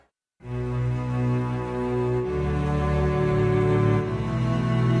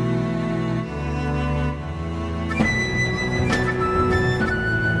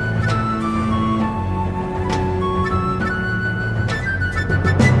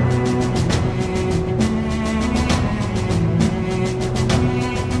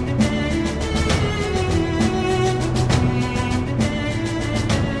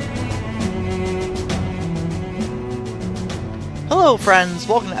friends.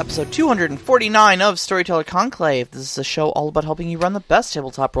 Welcome to episode 249 of Storyteller Conclave. This is a show all about helping you run the best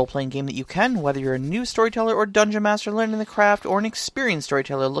tabletop role-playing game that you can, whether you're a new storyteller or dungeon master learning the craft, or an experienced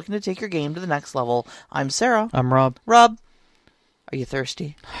storyteller looking to take your game to the next level. I'm Sarah. I'm Rob. Rob, are you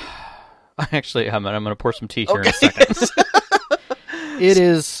thirsty? I actually am, and I'm going to pour some tea here in a second. It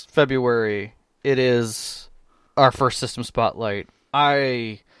is February. It is our first system spotlight.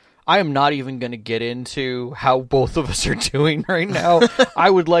 I am not even going to get into how both of us are doing right now. I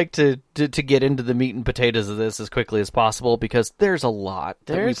would like to get into the meat and potatoes of this as quickly as possible because there's a lot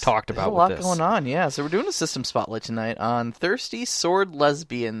that we've talked about with this. There's a lot going on, yeah. So we're doing a system spotlight tonight on Thirsty Sword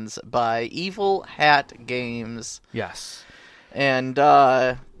Lesbians by Evil Hat Games. Yes. And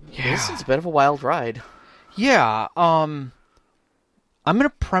this is a bit of a wild ride. Yeah. I'm going to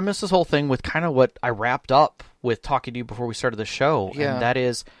premise this whole thing with kind of what I wrapped up with talking to you before we started the show, and that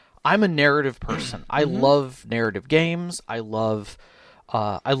is, I'm a narrative person. I love narrative games. I love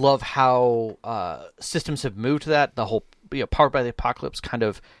how systems have moved to that. The whole Powered by the Apocalypse kind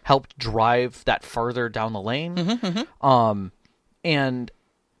of helped drive that further down the lane. And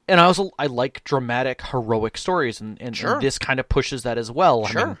I like dramatic, heroic stories, and this kind of pushes that as well.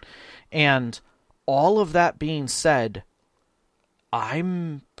 Sure. I mean, and all of that being said,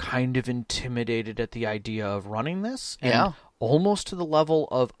 I'm kind of intimidated at the idea of running this. And almost to the level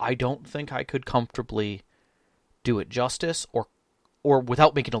of I don't think I could comfortably do it justice or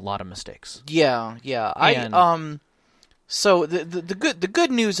without making a lot of mistakes. Yeah. So the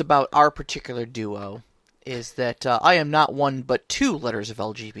good news about our particular duo is that I am not one but two letters of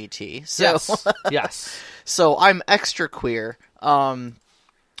LGBT. So, yes. So I'm extra queer.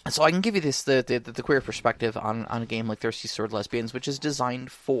 So I can give you the queer perspective on a game like Thirsty Sword Lesbians, which is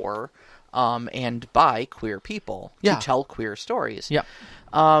designed for and by queer people to tell queer stories. Yeah.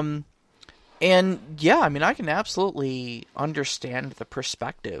 And yeah, I mean, I can absolutely understand the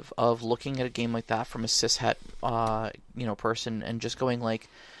perspective of looking at a game like that from a cishet person and just going like,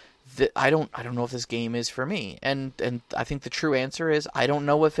 I don't know if this game is for me. And I think the true answer is I don't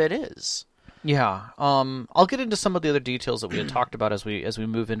know if it is. Yeah, I'll get into some of the other details that we had talked about as we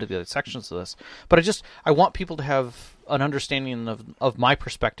move into the other sections of this. But I want people to have an understanding of my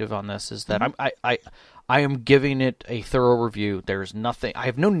perspective on this. Is that I am giving it a thorough review. There's nothing. I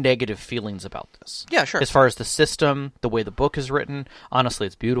have no negative feelings about this. Yeah, sure. As far as the system, the way the book is written, honestly,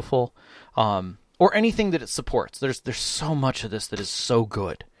 it's beautiful. Or anything that it supports. There's so much of this that is so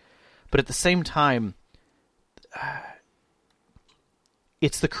good, but at the same time.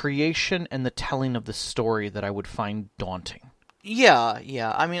 It's the creation and the telling of the story that I would find daunting. Yeah.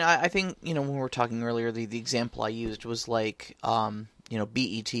 I mean, I think, when we were talking earlier, the example I used was like,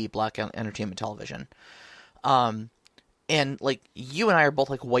 BET, Black Entertainment Television. And, like, you and I are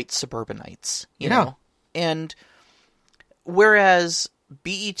both, like, white suburbanites, you know? And whereas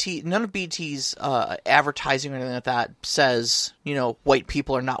none of BET's advertising or anything like that says, white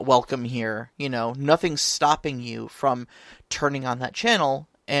people are not welcome here. Nothing's stopping you from turning on that channel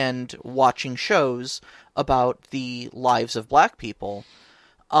and watching shows about the lives of black people.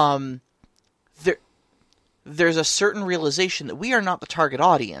 There's a certain realization that we are not the target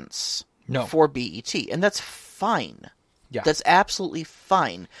audience for BET, and that's fine. Yeah. That's absolutely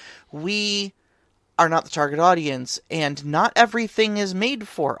fine. We are not the target audience, and not everything is made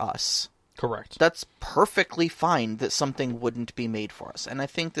for us. Correct. That's perfectly fine that something wouldn't be made for us. And I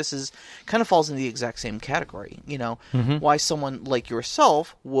think this is kind of falls into the exact same category. Why someone like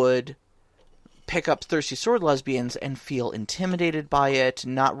yourself would pick up Thirsty Sword Lesbians and feel intimidated by it,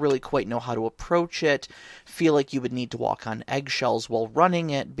 not really quite know how to approach it, feel like you would need to walk on eggshells while running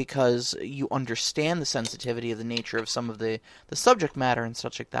it because you understand the sensitivity of the nature of some of the subject matter and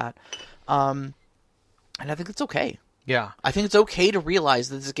such like that. And I think it's okay. Yeah. I think it's okay to realize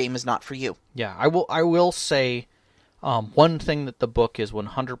that this game is not for you. Yeah, I will say one thing that the book is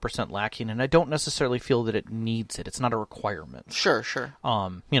 100% lacking, and I don't necessarily feel that it needs it. It's not a requirement. Sure.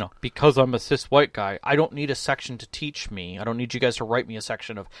 Because I'm a cis white guy, I don't need a section to teach me. I don't need you guys to write me a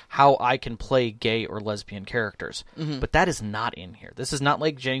section of how I can play gay or lesbian characters. But that is not in here. This is not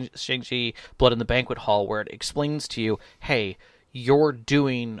like Shang-Chi Blood in the Banquet Hall where it explains to you, hey, you're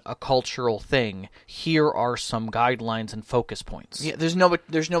doing a cultural thing. Here are some guidelines and focus points. Yeah, there's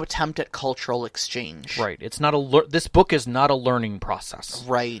no attempt at cultural exchange. Right. It's not this book is not a learning process.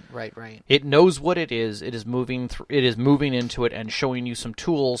 Right. It knows what it is. It is moving it is moving into it and showing you some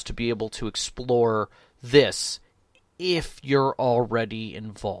tools to be able to explore this if you're already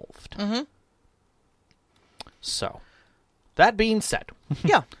involved. So, that being said,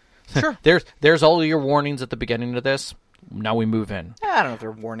 yeah, sure. There's all your warnings at the beginning of this. Now we move in. I don't know if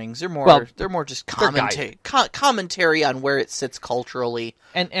they're warnings. They're more just commentary on where it sits culturally,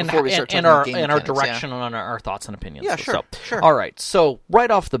 and our direction on our thoughts and opinions. Yeah, sure. All right. So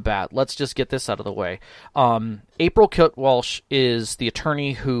right off the bat, let's just get this out of the way. April Kit Walsh is the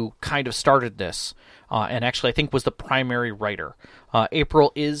attorney who kind of started this, and actually I think was the primary writer.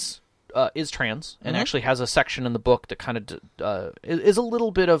 April is trans and actually has a section in the book that kind of is a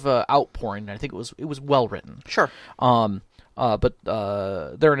little bit of a outpouring. I think it was well written. Sure. But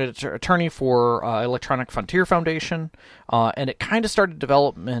they're an attorney for Electronic Frontier Foundation, and it kind of started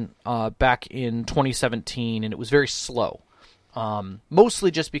development back in 2017, and it was very slow.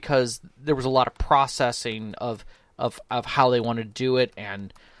 Mostly just because there was a lot of processing of how they wanted to do it,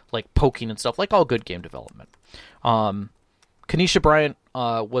 and like poking and stuff, like all good game development. Kanisha Bryant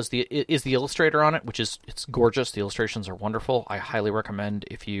is the illustrator on it, it's gorgeous. The illustrations are wonderful. I highly recommend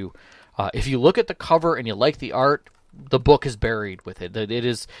if you look at the cover and you like the art, the book is buried with it. It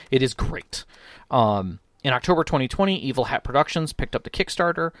is great. In October 2020, Evil Hat Productions picked up the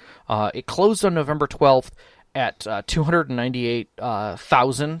Kickstarter. It closed on November 12th at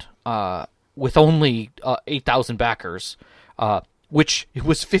 298,000 with only 8,000 backers, which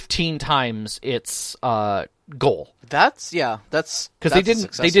was 15 times its goal. That's because they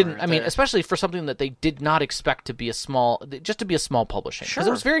didn't. Right, I mean, especially for something that they did not expect to be a small publishing. Because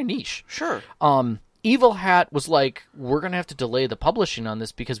it was very niche. Sure. Evil Hat was like, we're going to have to delay the publishing on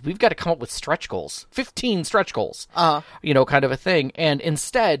this because we've got to come up with stretch goals. 15 stretch goals. Kind of a thing. And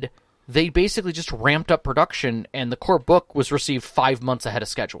instead, they basically just ramped up production, and the core book was received 5 months ahead of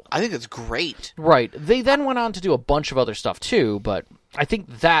schedule. I think that's great. Right. They then went on to do a bunch of other stuff, too, but I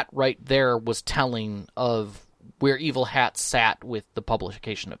think that right there was telling of where Evil Hat sat with the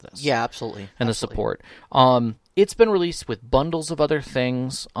publication of this. Yeah, absolutely. And the support. It's been released with bundles of other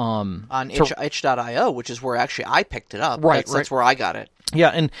things. On itch.io, which is where actually I picked it up. Right, That's where I got it. Yeah,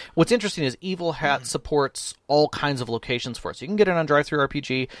 and what's interesting is Evil Hat supports all kinds of locations for us. You can get it on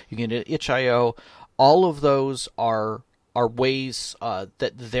DriveThruRPG, you can get it at itch.io. All of those are ways that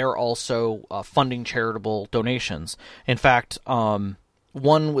they're also funding charitable donations. In fact,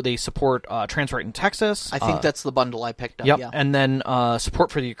 one, they support Trans Right in Texas. I think that's the bundle I picked up. Yep. Yeah. And then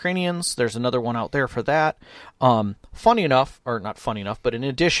support for the Ukrainians. There's another one out there for that. Funny enough, or not funny enough, but in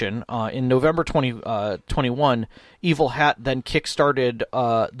addition, in November 2021, Evil Hat then kickstarted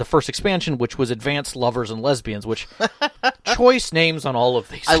the first expansion, which was Advanced Lovers and Lesbians, which choice names on all of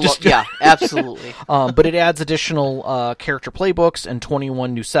these. Yeah, absolutely. But it adds additional character playbooks and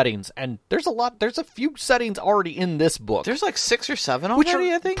 21 new settings. And there's a few settings already in this book. There's like 6 or 7 already, which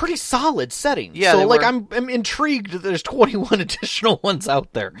are I think. Pretty solid settings. Yeah, so I'm intrigued that there's 21 additional ones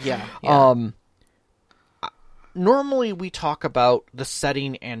out there. Yeah. Normally we talk about the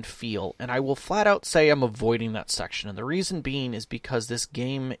setting and feel, and I will flat out say I'm avoiding that section. And the reason being is because this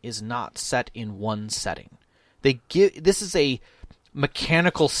game is not set in one setting. This is a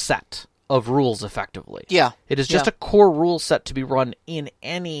mechanical set of rules, effectively. Yeah. It is just a core rule set to be run in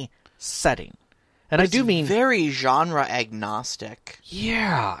any setting. And I do mean very genre agnostic.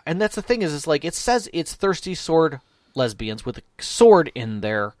 Yeah, and that's the thing is like it says it's Thirsty Sword Lesbians with a sword in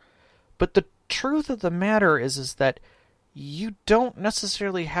there, but the truth of the matter is that you don't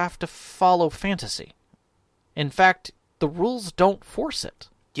necessarily have to follow fantasy. In fact, the rules don't force it.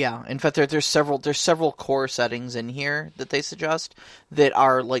 Yeah, in fact, there's several core settings in here that they suggest that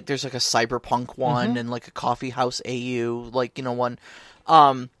are like there's like a cyberpunk one and like a coffee house AU one.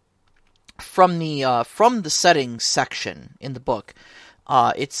 From the settings section in the book,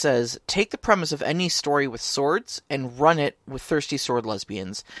 it says, take the premise of any story with swords and run it with Thirsty Sword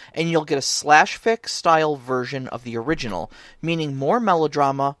Lesbians, and you'll get a slash-fic style version of the original, meaning more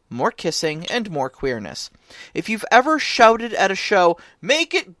melodrama, more kissing, and more queerness. If you've ever shouted at a show,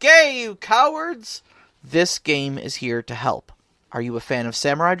 "Make it gay, you cowards!" this game is here to help. Are you a fan of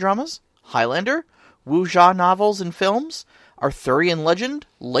samurai dramas, Highlander, wuxia novels and films, Arthurian legend,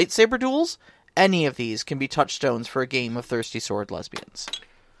 lightsaber duels? Any of these can be touchstones for a game of Thirsty Sword Lesbians.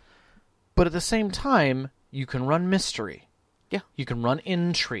 But at the same time, you can run mystery. Yeah. You can run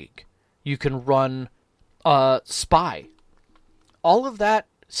intrigue. You can run spy. All of that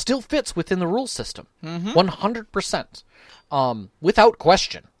still fits within the rule system. 100%. Without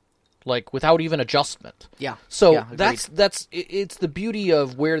question. Like, without even adjustment. Yeah. So it's the beauty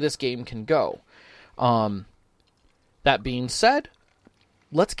of where this game can go. That being said,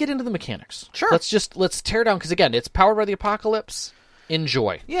 let's get into the mechanics. Sure. Let's tear down, because again, it's powered by the apocalypse.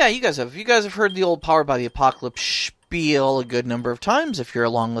 Enjoy. Yeah, you guys have heard the old Powered by the Apocalypse spiel a good number of times if you're a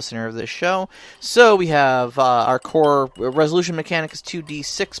long listener of this show. So we have our core resolution mechanic is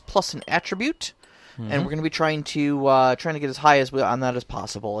 2d6 plus an attribute. and we're going to be trying to get as high on that as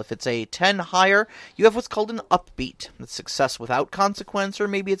possible. If it's a 10 higher, you have what's called an upbeat. That's success without consequence, or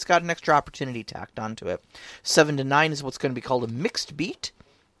maybe it's got an extra opportunity tacked onto it. 7 to 9 is what's going to be called a mixed beat.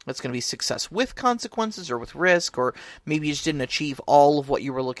 That's going to be success with consequences or with risk, or maybe you just didn't achieve all of what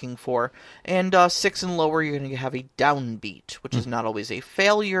you were looking for. And 6 and lower, you're going to have a downbeat, which is not always a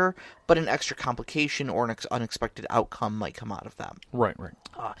failure, but an extra complication or an unexpected outcome might come out of that. Right.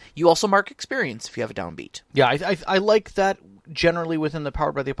 You also mark experience if you have a downbeat. Yeah, I like that generally within the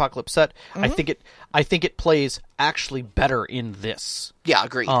Powered by the Apocalypse set. I think it plays actually better in this. Yeah,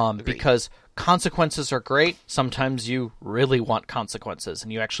 agreed. Because consequences are great. Sometimes you really want consequences,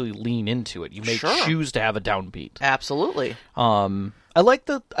 and you actually lean into it. You may choose to have a downbeat. Absolutely. I like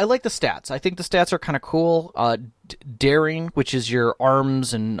the stats. I think the stats are kind of cool. Daring, which is your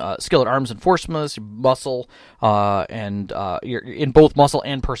arms and skill at arms and force-ness, your muscle, and you're in both muscle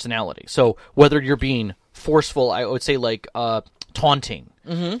and personality. So whether you're being forceful, I would say like taunting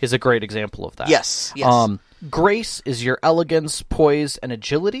is a great example of that. Yes. Grace is your elegance, poise, and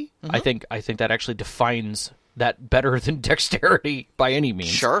agility. I think that actually defines that better than dexterity by any means.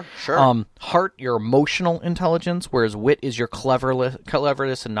 Sure. Heart, your emotional intelligence, whereas wit is your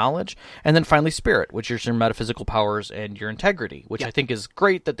cleverness and knowledge. And then finally spirit, which is your metaphysical powers and your integrity, which I think is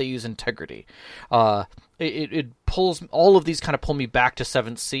great that they use integrity. It pulls, all of these kind of pull me back to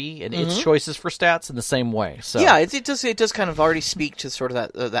 7th C and its choices for stats in the same way. So yeah, it does kind of already speak to sort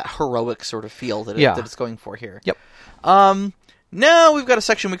of that heroic sort of feel that it's going for here. Yep. Now we've got a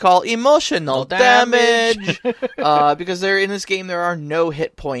section we call emotional damage. Because in this game there are no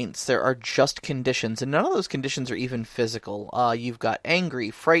hit points, there are just conditions, and none of those conditions are even physical. You've got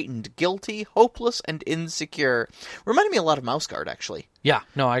angry, frightened, guilty, hopeless, and insecure. Reminded me a lot of Mouse Guard, actually. Yeah,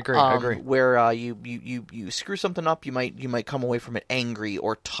 no, I agree. Where you screw something up, you might come away from it angry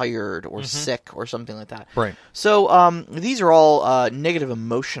or tired or sick or something like that. Right. So these are all negative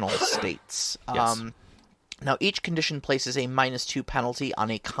emotional states. Yes. Now, each condition places a -2 penalty on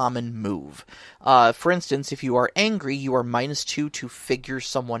a common move. For instance, if you are angry, you are -2 to figure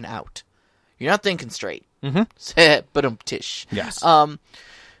someone out. You're not thinking straight. Ba-dum-tish. Yes.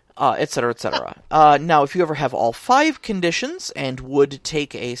 Et cetera, et cetera. Now, if you ever have all 5 conditions and would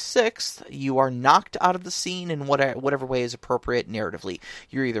take a 6th, you are knocked out of the scene in whatever way is appropriate narratively.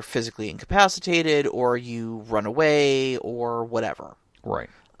 You're either physically incapacitated, or you run away, or whatever.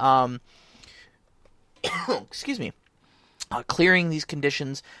 Right. Excuse me. Clearing these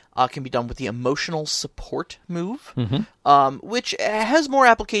conditions can be done with the emotional support move, which has more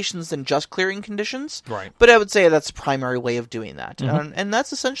applications than just clearing conditions. Right. But I would say that's the primary way of doing that. And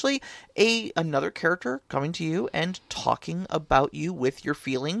that's essentially another character coming to you and talking about you with your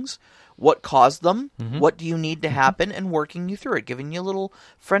feelings, what caused them, what do you need to happen, and working you through it, giving you a little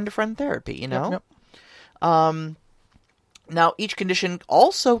friend-to-friend therapy, you know? Yep. Now, each condition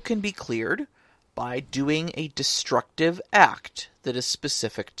also can be cleared by doing a destructive act that is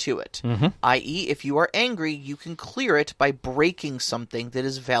specific to it. I.e., if you are angry, you can clear it by breaking something that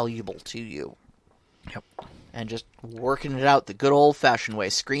is valuable to you. Yep. And just working it out the good old-fashioned way.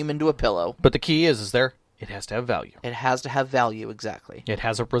 Scream into a pillow. But the key is it has to have value. It has to have value, exactly. It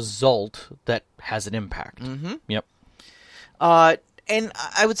has a result that has an impact. Yep. And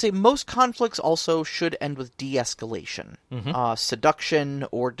I would say most conflicts also should end with de-escalation, seduction,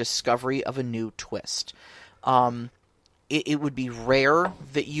 or discovery of a new twist. It would be rare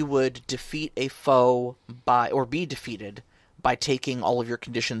that you would defeat a foe or be defeated by taking all of your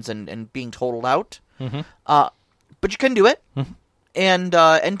conditions and being totaled out. But you can do it. And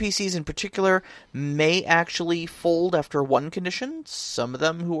NPCs in particular may actually fold after one condition. Some of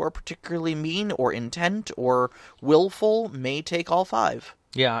them who are particularly mean or intent or willful may take all 5.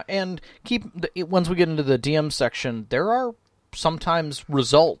 Yeah, and once we get into the DM section, there are sometimes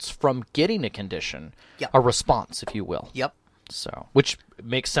results from getting a condition, a response, if you will. Yep. So, which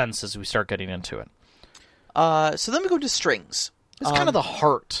makes sense as we start getting into it. So then we go to strings. It's kind of the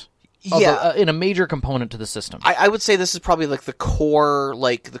heart. In a major component to the system. I would say this is probably like the core.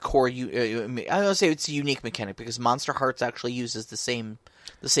 I would say it's a unique mechanic because Monster Hearts actually uses the same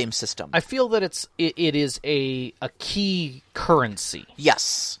system. I feel that it is a key currency.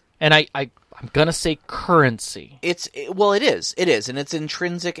 Yes, and I'm gonna say currency. It is, and it's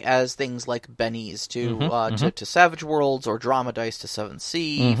intrinsic as things like bennies to Savage Worlds or drama dice to 7th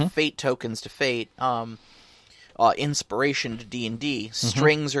C, fate tokens to Fate. Inspiration to D&D,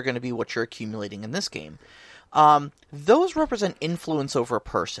 strings are going to be what you're accumulating in this game. Those represent influence over a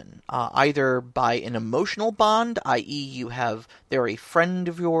person, either by an emotional bond, i.e. they're a friend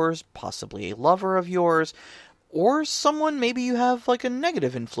of yours, possibly a lover of yours, or someone maybe you have like a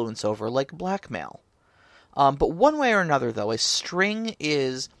negative influence over, like blackmail. But one way or another, though, a string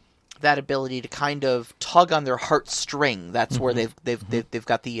is that ability to kind of tug on their heartstring. That's where they've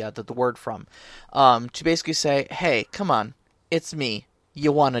got the word from. To basically say, hey, come on, it's me.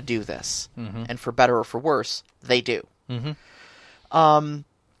 You want to do this. And for better or for worse, they do.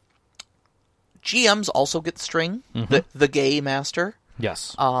 GMs also get string. The gay master.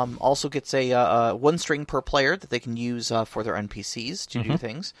 Yes. Also gets a one string per player that they can use for their NPCs to do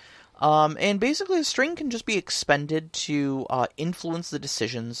things. And basically, a string can just be expended to influence the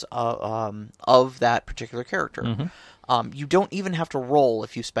decisions of that particular character. You don't even have to roll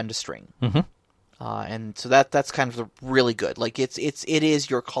if you spend a string. And so that's kind of really good. Like it is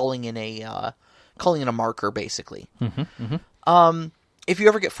you're calling in a marker basically. If you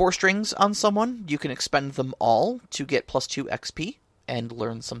ever get 4 strings on someone, you can expend them all to get +2 XP and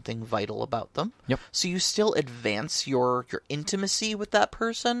learn something vital about them. So you still advance your intimacy with that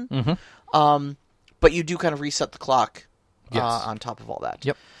person, but you do kind of reset the clock on top of all that.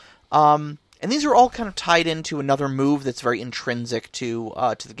 And these are all kind of tied into another move that's very intrinsic to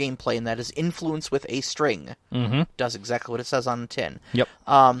the gameplay, and that is influence with a string. Does exactly what it says on the tin.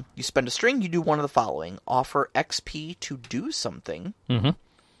 You spend a string, you do one of the following. Offer XP to do something.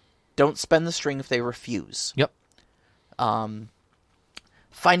 Don't spend the string if they refuse.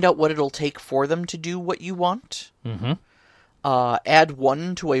 Find out what it'll take for them to do what you want. Add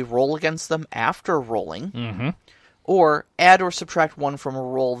 1 to a roll against them after rolling. Or add or subtract 1 from a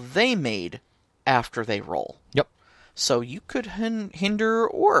roll they made after they roll. So you could hinder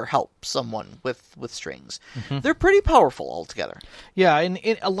or help someone with strings. They're pretty powerful altogether. Yeah, and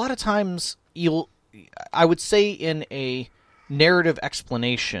a lot of times I would say in a narrative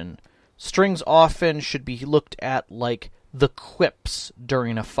explanation, strings often should be looked at like the quips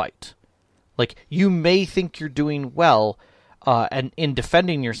during a fight. Like, you may think you're doing well and in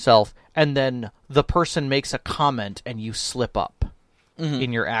defending yourself, and then the person makes a comment and you slip up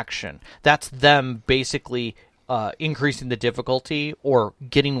in your action. That's them basically increasing the difficulty or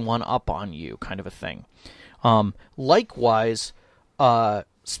getting one up on you, kind of a thing. Likewise,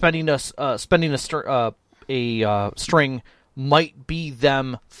 spending a string might be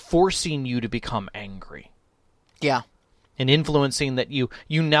them forcing you to become angry. And influencing that you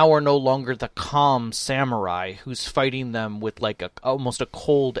now are no longer the calm samurai who's fighting them with like almost a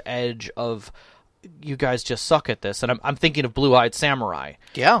cold edge of, you guys just suck at this. And I'm thinking of Blue-Eyed Samurai.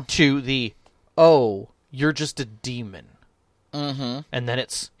 To the, oh, you're just a demon. And then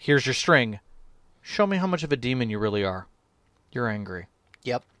it's, here's your string. Show me how much of a demon you really are. You're angry.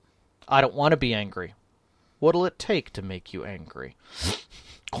 I don't want to be angry. What'll it take to make you angry?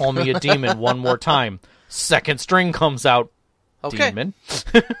 Call me a demon one more time. Second string comes out. Demon.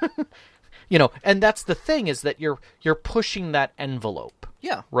 And that's the thing, is that you're pushing that envelope.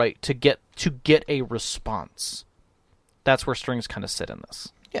 Right, to get a response. That's where strings kind of sit in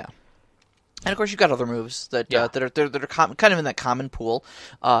this. And of course, you've got other moves that are kind of in that common pool.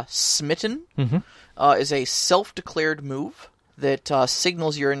 Smitten is a self-declared move that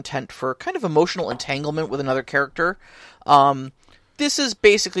signals your intent for kind of emotional entanglement with another character. This is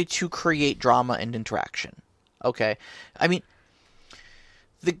basically to create drama and interaction. Okay? I mean,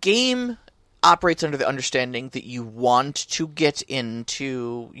 the game operates under the understanding that you want to get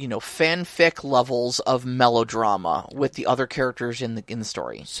into, fanfic levels of melodrama with the other characters in the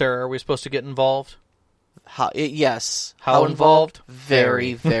story. Sarah, are we supposed to get involved? Yes. How involved?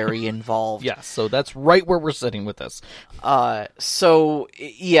 Very, very involved. Yes, so that's right where we're sitting with this. If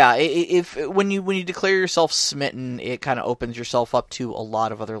when you declare yourself smitten, it kind of opens yourself up to a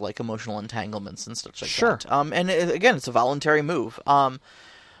lot of other like emotional entanglements and stuff like that. And again, it's a voluntary move.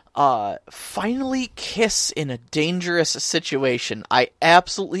 Finally kiss in a dangerous situation. I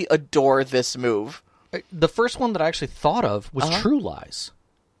absolutely adore this move. The first one that I actually thought of was True Lies.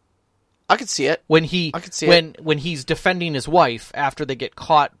 I could see it. When he's defending his wife after they get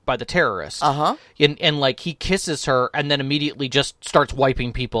caught by the terrorist. And like he kisses her and then immediately just starts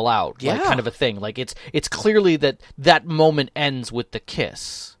wiping people out. Like, kind of a thing. Like it's clearly that moment ends with the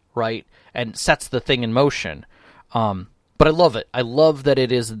kiss, right? And sets the thing in motion. But I love it. I love that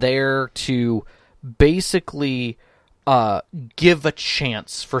it is there to basically give a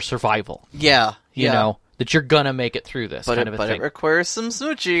chance for survival. You know, that you're gonna make it through this kind of a thing. But it requires some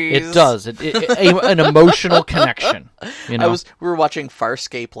smoochies. It does. An emotional connection. You know? We were watching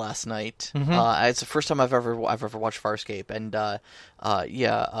Farscape last night. It's the first time I've ever watched Farscape, and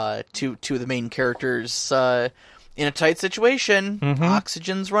two of the main characters in a tight situation.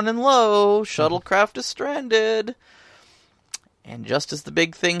 Oxygen's running low. Shuttlecraft is stranded. And just as the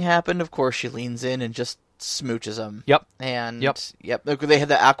big thing happened, of course, she leans in and just smooches him. Yep. And they had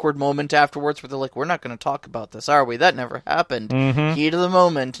that awkward moment afterwards where they're like, "We're not going to talk about this, are we? That never happened." Heat of the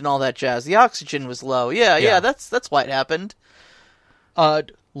moment and all that jazz. The oxygen was low. Yeah. That's why it happened.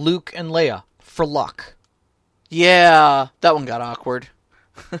 Luke and Leia for luck. Yeah, that one got awkward.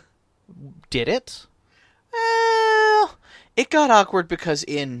 Did it? Well, it got awkward because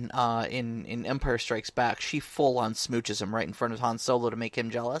in Empire Strikes Back, she full on smooches him right in front of Han Solo to make him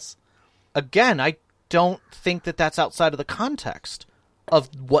jealous. Again, I don't think that's outside of the context of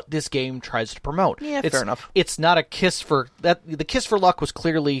what this game tries to promote. Yeah, fair enough. It's not a kiss for that. The kiss for luck was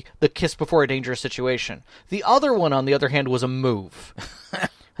clearly the kiss before a dangerous situation. The other one, on the other hand, was a move.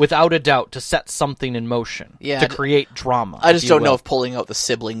 Without a doubt, to set something in motion, to create drama. I just don't know if pulling out the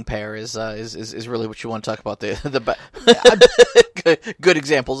sibling pair is really what you want to talk about. Good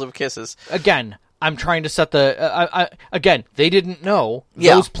examples of kisses. Again, I'm trying to set the. Again, they didn't know.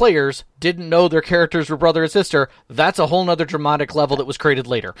 Those players didn't know their characters were brother and sister. That's a whole nother dramatic level that was created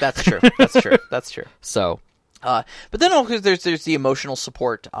later. That's true. That's true. So. But then also there's the emotional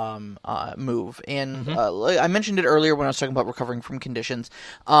support move, and I mentioned it earlier when I was talking about recovering from conditions.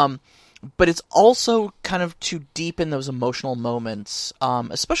 But it's also kind of to deepen those emotional moments,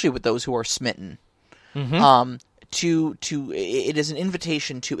 especially with those who are smitten. It is an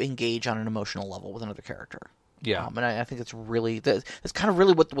invitation to engage on an emotional level with another character. Yeah, and I think that's kind of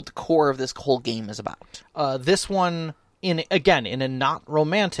really what the core of this whole game is about. This one. In a not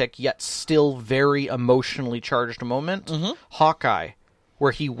romantic yet still very emotionally charged moment, Hawkeye,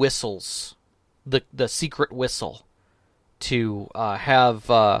 where he whistles the secret whistle to have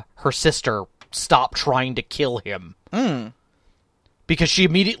her sister stop trying to kill him, because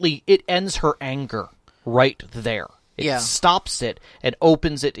it ends her anger right there. It stops it and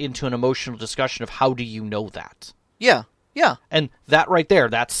opens it into an emotional discussion of how do you know that? Yeah, and that right there,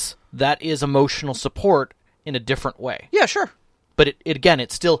 that is emotional support. In a different way. Yeah, sure. But it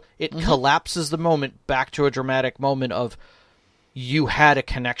collapses the moment back to a dramatic moment of you had a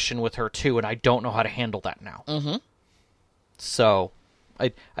connection with her too, and I don't know how to handle that now. So I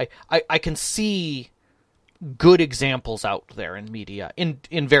can see good examples out there in media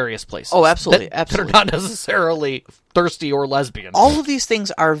in various places. Oh, absolutely. That are not necessarily thirsty or lesbian. All of these things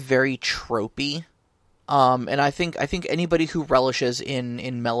are very tropey. And I think anybody who relishes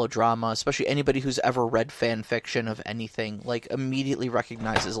in melodrama, especially anybody who's ever read fan fiction of anything, like immediately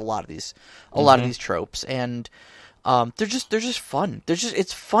recognizes a lot of these tropes, and they're just fun.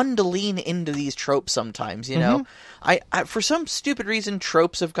 It's fun to lean into these tropes sometimes. You know, I for some stupid reason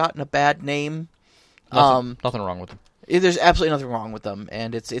tropes have gotten a bad name. Nothing wrong with them. There's absolutely nothing wrong with them,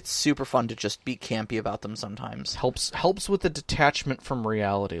 and it's super fun to just be campy about them sometimes. Helps with the detachment from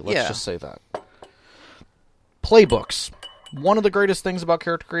reality. Let's just say that. Playbooks. One of the greatest things about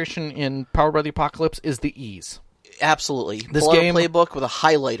character creation in Powered by the Apocalypse is the ease. Absolutely. This Pull game out a playbook with a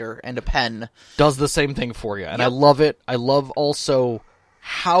highlighter and a pen does the same thing for you, and I love it. I love also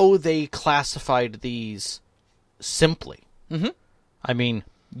how they classified these simply. I mean,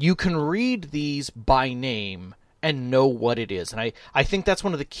 you can read these by name and know what it is, and I think that's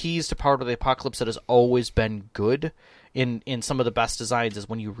one of the keys to Powered by the Apocalypse that has always been good in some of the best designs is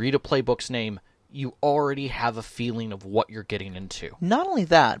when you read a playbook's name, you already have a feeling of what you're getting into. Not only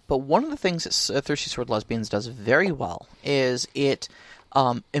that, but one of the things that Thirsty Sword Lesbians does very well is it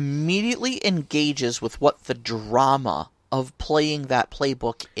immediately engages with what the drama of playing that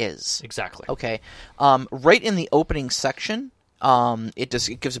playbook is. Exactly. Okay. Right in the opening section,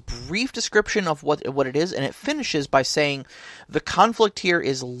 it gives a brief description of what it is, and it finishes by saying the conflict here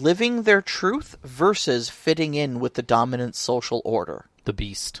is living their truth versus fitting in with the dominant social order. The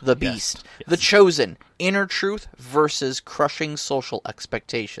Beast. Yes. The Chosen. Inner truth versus crushing social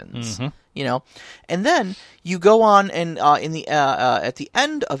expectations. You know? And then you go on and at the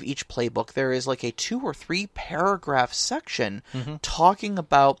end of each playbook, there is like a 2 or 3 paragraph section talking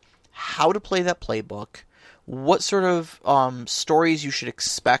about how to play that playbook, what sort of stories you should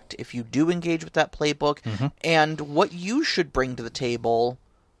expect if you do engage with that playbook, and what you should bring to the table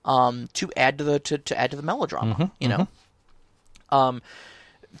to add to the melodrama. You know?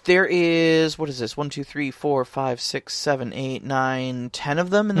 There is, what is this? 1, 2, 3, 4, 5, 6, 7, 8, 9, 10 of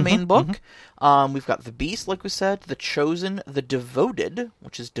them in the main book. We've got the Beast, like we said, the Chosen, the Devoted,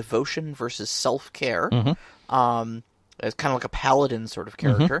 which is devotion versus self-care. It's kind of like a paladin sort of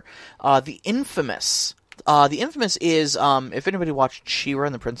character. The Infamous. The Infamous is, if anybody watched She-Ra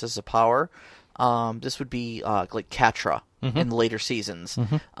and the Princess of Power, this would be like Catra in the later seasons.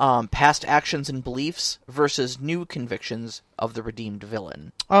 Past actions and beliefs versus new convictions of the redeemed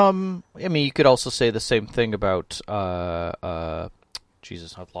villain. I mean, you could also say the same thing about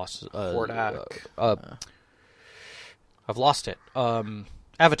Jesus, I've lost Hordak. I've lost it.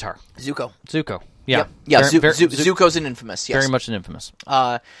 Avatar. Zuko. Yeah. Yep. Yeah, Zuko's in Infamous, yes. Very much in Infamous.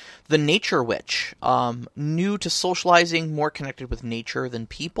 The Nature Witch. New to socializing, more connected with nature than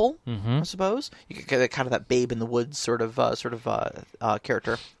people, I suppose. You could get kind of that Babe in the Woods sort of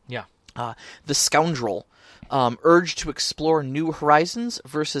character. Yeah. The Scoundrel. Urge to explore new horizons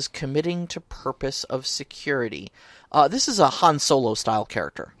versus committing to purpose of security. This is a Han Solo style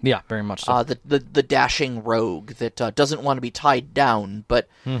character. Yeah, very much so. The dashing rogue that doesn't want to be tied down, but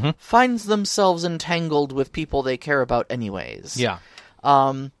finds themselves entangled with people they care about anyways. Yeah.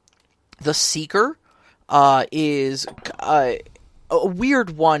 The Seeker is a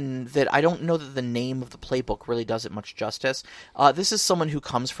weird one that I don't know that the name of the playbook really does it much justice. This is someone who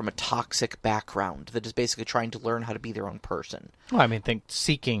comes from a toxic background that is basically trying to learn how to be their own person. Well, I mean, think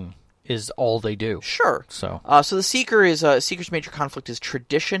seeking is all they do. Sure. So the Seeker's major conflict is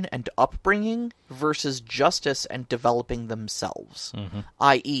tradition and upbringing versus justice and developing themselves,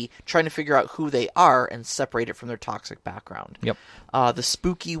 i.e., trying to figure out who they are and separate it from their toxic background. Yep. The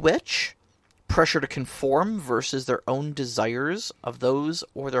Spooky Witch, pressure to conform versus their own desires of those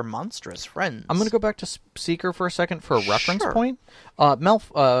or their monstrous friends. I'm going to go back to Seeker for a second for a reference Sure. point. Not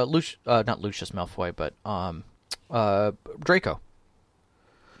Lucius Malfoy, but Draco.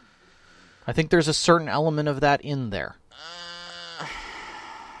 I think there's a certain element of that in there.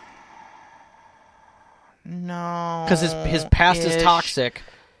 No. Because his past is toxic.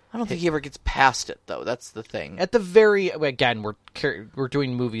 I don't think he ever gets past it, though. That's the thing. At the very... Again, we're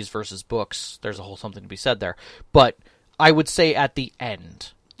doing movies versus books. There's a whole something to be said there. But I would say at the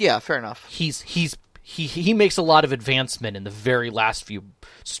end... Yeah, fair enough. He makes a lot of advancement in the very last few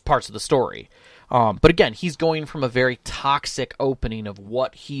parts of the story. But again, he's going from a very toxic opening of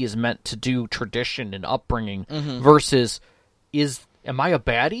what he is meant to do, tradition and upbringing, versus am I a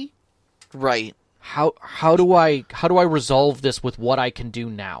baddie? Right. How do I resolve this with what I can do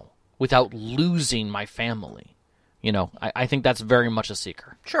now without losing my family? You know, I think that's very much a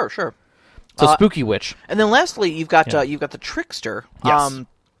Seeker. Sure. So Spooky Witch. And then lastly, you've got the Trickster. Yes.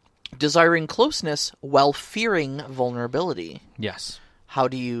 Desiring closeness while fearing vulnerability. Yes. How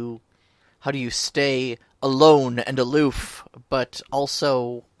do you stay alone and aloof, but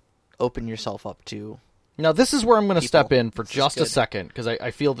also open yourself up to... Now, this is where I'm going to step in for just a second, because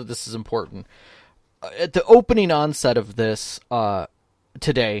I feel that this is important. At the opening onset of this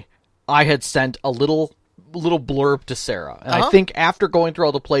today, I had sent a little blurb to Sarah. And I think after going through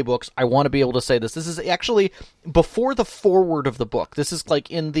all the playbooks, I want to be able to say this. This is actually before the foreword of the book. This is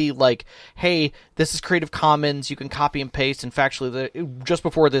like in the, hey, this is Creative Commons. You can copy and paste. And factually, just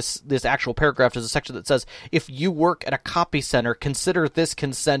before this actual paragraph, there's a section that says, if you work at a copy center, consider this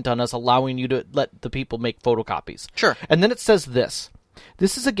consent on us allowing you to let the people make photocopies. Sure. And then it says this.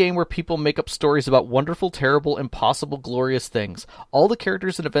 This is a game where people make up stories about wonderful, terrible, impossible, glorious things. All the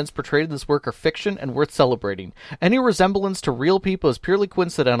characters and events portrayed in this work are fiction and worth celebrating. Any resemblance to real people is purely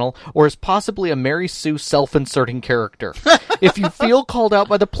coincidental or is possibly a Mary Sue self-inserting character. If you feel called out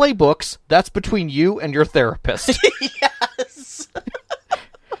by the playbooks, that's between you and your therapist. Yes!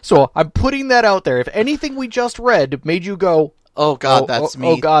 So I'm putting that out there. If anything we just read made you go... Oh, God, that's me.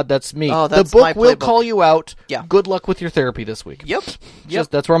 Oh, God, that's me. Oh, the that's my book will playbook. call you out. Yeah. Good luck with your therapy this week. Yep.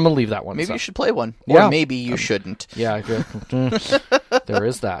 That's where I'm going to leave that one. Maybe you should play one. Yeah. Or maybe you shouldn't. Yeah. There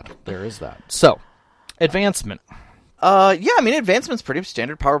is that. So, advancement. Advancement's pretty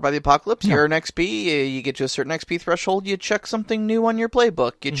standard. Powered by the Apocalypse. You're an XP. You get to a certain XP threshold. You check something new on your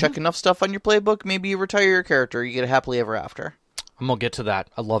playbook. You check enough stuff on your playbook. Maybe you retire your character. You get a happily ever after. I'm going to get to that.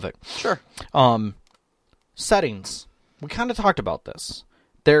 I love it. Sure. Settings. We kind of talked about this.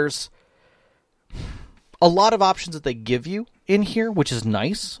 There's a lot of options that they give you in here, which is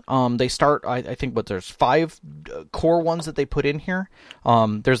nice. They start, I think, there's 5 core ones that they put in here.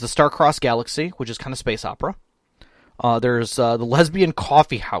 There's the Starcross Galaxy, which is kind of space opera. There's the Lesbian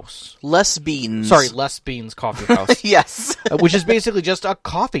Coffee House. Lesbians. Sorry, Les Beans Coffee House. Yes. Which is basically just a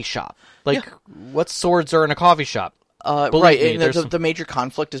coffee shop. What swords are in a coffee shop? Right, and the major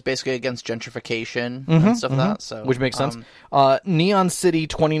conflict is basically against gentrification and stuff like that. So, which makes sense. Neon City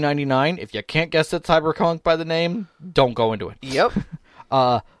 2099. If you can't guess it, Cyberpunk by the name, don't go into it. Yep.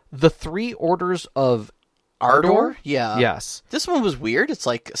 The 3 Orders of Ardor? Yeah. Yes. This one was weird. It's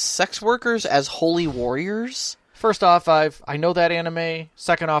like sex workers as holy warriors. First off, I know that anime.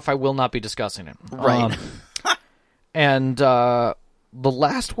 Second off, I will not be discussing it. Right. And the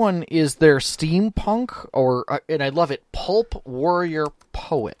last one is their steampunk, and I love it, pulp warrior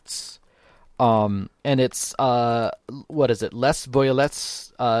poets. And it's what is it? Les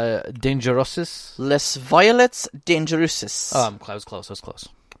violets dangereuses. Les violets dangereuses. I was close.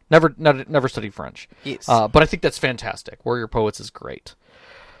 Never studied French. Yes. But I think that's fantastic. Warrior Poets is great.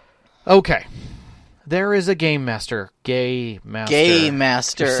 Okay. There is a Game Master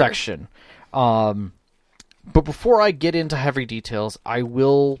section. But before I get into heavy details, I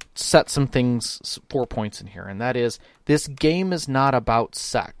will set some things, 4 points in here, and that is, this game is not about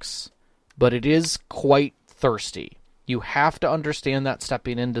sex, but it is quite thirsty. You have to understand that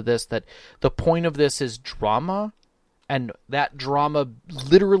stepping into this, that the point of this is drama, and that drama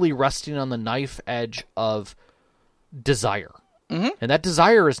literally resting on the knife edge of desire. Mm-hmm. And that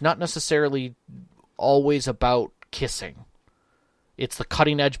desire is not necessarily always about kissing. It's the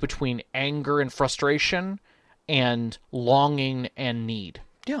cutting edge between anger and frustration and longing and need.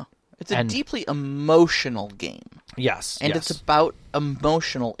 Yeah. It's a deeply emotional game. Yes. And it's about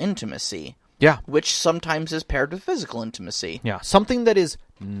emotional intimacy. Yeah. Which sometimes is paired with physical intimacy. Yeah. Something that is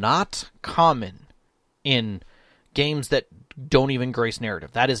not common in games that don't even grace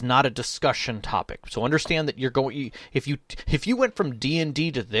narrative. That is not a discussion topic. So understand that you're going... If you went from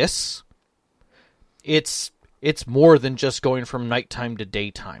D&D to this, it's more than just going from nighttime to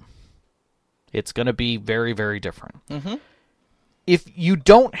daytime. It's going to be very, very different. Mm-hmm. If you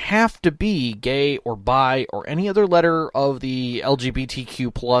don't have to be gay or bi or any other letter of the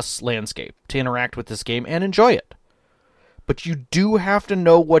LGBTQ plus landscape to interact with this game and enjoy it. But you do have to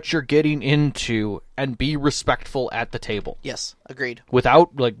know what you're getting into and be respectful at the table. Yes, agreed.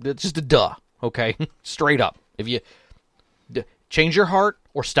 Without, it's just a duh, okay? Straight up. If you change your heart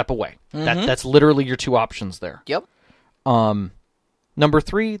or step away. Mm-hmm. That's literally your two options there. Yep. Number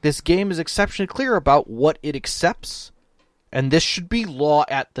 3, this game is exceptionally clear about what it accepts, and this should be law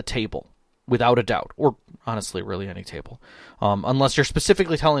at the table, without a doubt. Or, honestly, really any table. Unless you're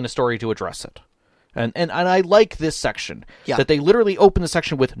specifically telling a story to address it. And I like this section. Yeah. That they literally open the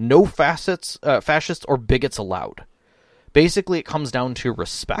section with no fascists or bigots allowed. Basically, it comes down to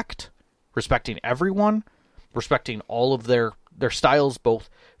respect. Respecting everyone. Respecting all of their styles, both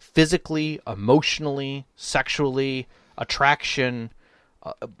physically, emotionally, sexually, attraction,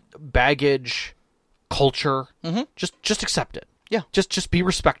 baggage, culture. Mm-hmm. Just accept it. Yeah. Just be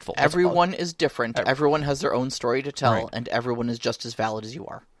respectful. Everyone is different. Everyone has their own story to tell, right. And everyone is just as valid as you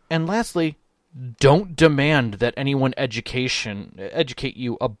are. And lastly, don't demand that anyone educate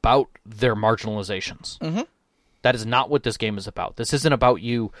you about their marginalizations. Mm-hmm. That is not what this game is about. This isn't about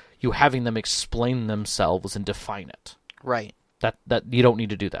you having them explain themselves and define it. Right. That you don't need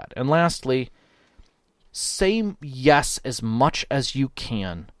to do that. And lastly, say yes as much as you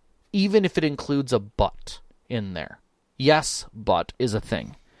can, even if it includes a but in there. Yes, but is a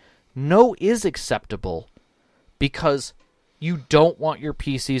thing. No is acceptable because you don't want your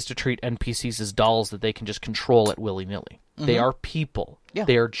PCs to treat NPCs as dolls that they can just control at willy-nilly. Mm-hmm. They are people. Yeah.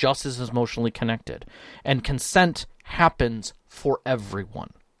 They are just as emotionally connected. And consent happens for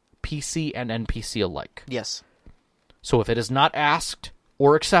everyone, PC and NPC alike. Yes. So if it is not asked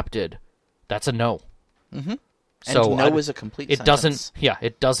or accepted, that's a no. Mm-hmm. So no is a complete sentence.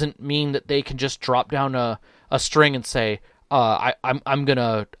 It doesn't mean that they can just drop down a string and say, I'm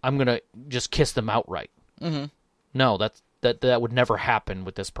gonna just kiss them outright. Mm-hmm. No, that would never happen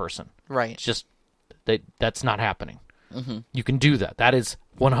with this person. Right. It's just that's not happening. Mm-hmm. You can do that. That is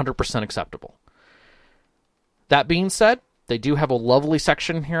 100% acceptable. That being said, they do have a lovely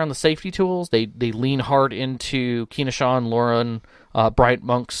section here on the safety tools. They lean hard into Keena Shaw and Lauren Bryant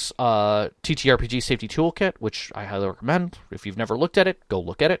Monk's TTRPG Safety Toolkit, which I highly recommend. If you've never looked at it, go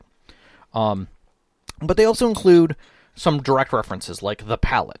look at it. But they also include some direct references, like the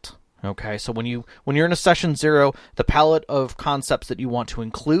palette. Okay, so when you're in a session 0, the palette of concepts that you want to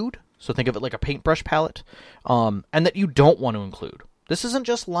include, so think of it like a paintbrush palette, and that you don't want to include. This isn't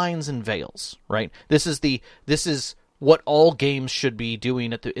just lines and veils, right? This is what all games should be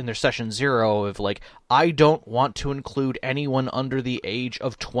doing in their session 0 of I don't want to include anyone under the age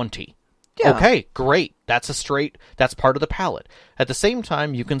of 20. Yeah. Okay, great. That's part of the palette. At the same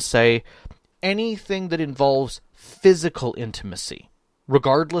time, you can say anything that involves physical intimacy,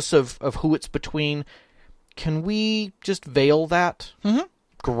 regardless of who it's between. Can we just veil that? Mm-hmm.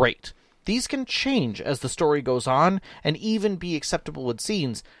 Great. These can change as the story goes on and even be acceptable with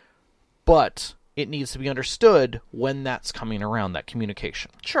scenes, but it needs to be understood when that's coming around, that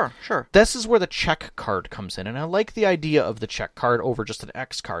communication. Sure. This is where the check card comes in, and I like the idea of the check card over just an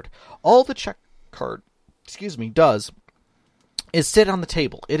X card. All the check card, does is sit on the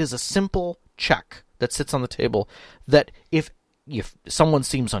table. It is a simple check that sits on the table that if someone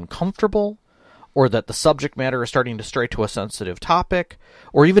seems uncomfortable or that the subject matter is starting to stray to a sensitive topic,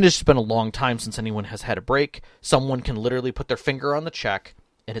 or even it's been a long time since anyone has had a break, someone can literally put their finger on the check,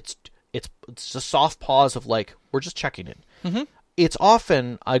 and it's a soft pause of like, we're just checking it. Mm-hmm. It's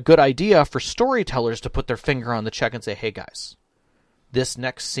often a good idea for storytellers to put their finger on the check and say, hey guys, this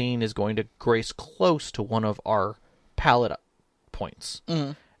next scene is going to grace close to one of our palette points.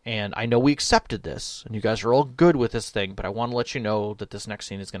 Mm-hmm. And I know we accepted this, and you guys are all good with this thing, but I want to let you know that this next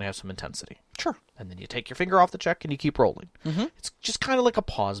scene is going to have some intensity. Sure. And then you take your finger off the check and you keep rolling. Mm-hmm. It's just kind of like a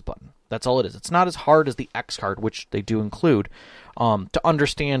pause button. That's all it is. It's not as hard as the X card, which they do include, to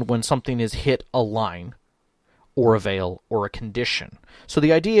understand when something is hit a line, or a veil, or a condition. So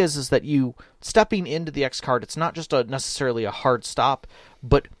the idea is that you, stepping into the X card, it's not just necessarily a hard stop,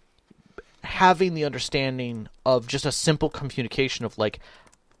 but having the understanding of just a simple communication of like,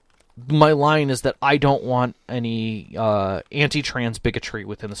 my line is that I don't want any anti-trans bigotry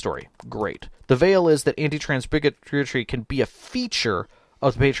within the story. Great. The veil is that anti-trans bigotry can be a feature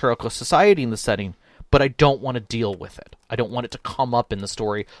of the patriarchal society in the setting, but I don't want to deal with it. I don't want it to come up in the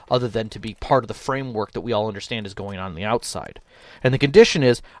story other than to be part of the framework that we all understand is going on the outside. And the condition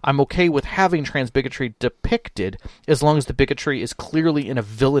is, I'm okay with having trans bigotry depicted as long as the bigotry is clearly in a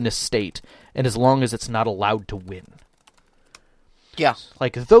villainous state and as long as it's not allowed to win. Yeah.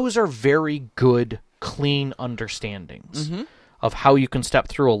 Like, those are very good, clean understandings of how you can step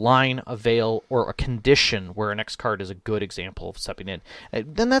through a line, a veil, or a condition where an X card is a good example of stepping in.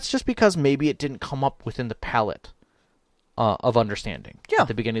 And then that's just because maybe it didn't come up within the palette of understanding at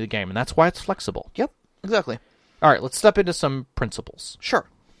the beginning of the game, and that's why it's flexible. Yep, exactly. All right, let's step into some principles. Sure.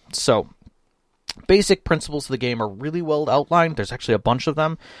 So, basic principles of the game are really well outlined. There's actually a bunch of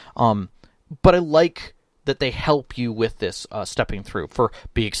them. But I like that they help you with this stepping through. For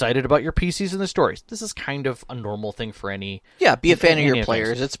be excited about your PCs and the stories. This is kind of a normal thing for any... Yeah, be a fan of your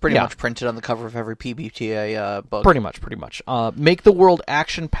players. Things. It's pretty much printed on the cover of every PBTA book. Pretty much. Make the world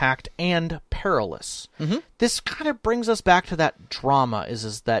action-packed and perilous. Mm-hmm. This kind of brings us back to that drama,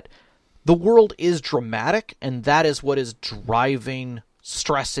 is that the world is dramatic, and that is what is driving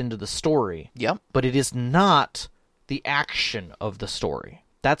stress into the story. Yep. But it is not the action of the story.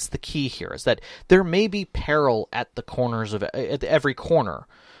 That's the key here, is that there may be peril at the corners of at every corner,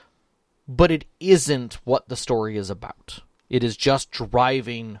 but it isn't what the story is about. It is just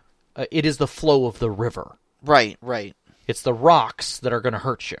driving. It is the flow of the river. Right. It's the rocks that are going to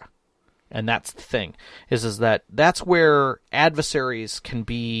hurt you, and that's the thing. Is that that's where adversaries can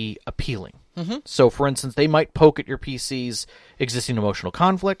be appealing. Mm-hmm. So, for instance, they might poke at your PC's existing emotional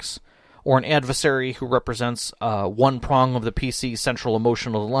conflicts, or an adversary who represents one prong of the PC's central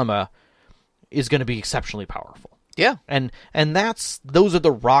emotional dilemma is going to be exceptionally powerful. Yeah. And those are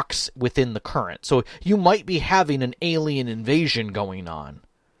the rocks within the current. So you might be having an alien invasion going on,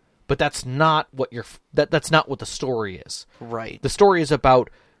 but that's not what that's not what the story is. Right. The story is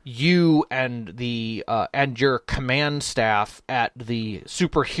about you and the and your command staff at the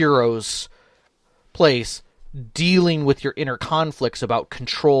superheroes place dealing with your inner conflicts about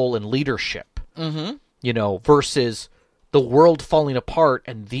control and leadership. Mm-hmm. Versus the world falling apart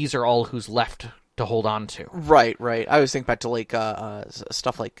and these are all who's left to hold on to. Right. I always think back to like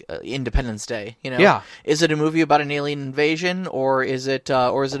stuff like Independence Day. Yeah. Is it a movie about an alien invasion, or is it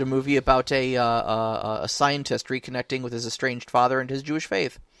a movie about a scientist reconnecting with his estranged father and his Jewish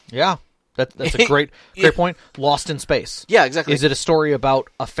faith? Yeah. That's a great point. Lost in Space. Yeah, exactly. Is it a story about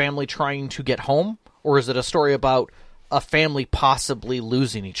a family trying to get home, or is it a story about a family possibly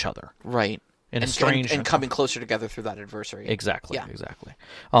losing each other? Right. In a strange... And coming closer together through that adversary. Exactly.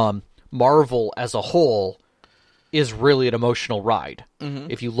 Marvel as a whole is really an emotional ride. Mm-hmm.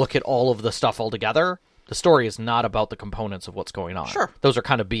 If you look at all of the stuff all together, the story is not about the components of what's going on. Sure. Those are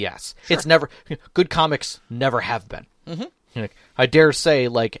kind of BS. Sure. It's never... Good comics never have been. Mm-hmm. I dare say,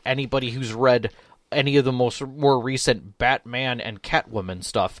 like, anybody who's read any of the more recent Batman and Catwoman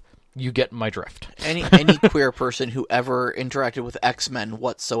stuff, you get my drift. Any queer person who ever interacted with X-Men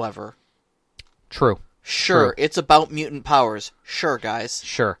whatsoever. True. Sure, it's about mutant powers. Sure, guys.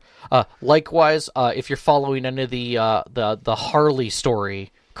 Sure. Likewise, if you're following any of the Harley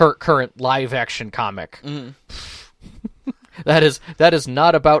story, current live action comic, that is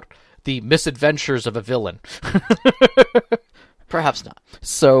not about the misadventures of a villain. Perhaps not.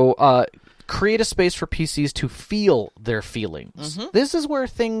 So, create a space for PCs to feel their feelings. Mm-hmm. This is where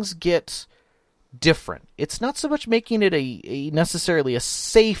things get different. It's not so much making it a necessarily a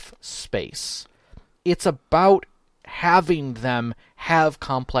safe space. It's about having them have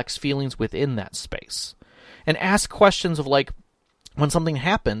complex feelings within that space. And ask questions of like, when something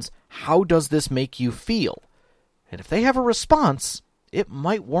happens, how does this make you feel? And if they have a response, it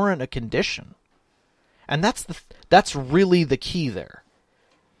might warrant a condition. And that's really the key there,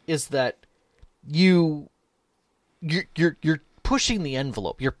 is that you're pushing the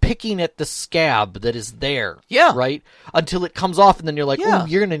envelope. You're picking at the scab that is there. Yeah. Right? Until it comes off, and then you're like, Yeah. "Ooh,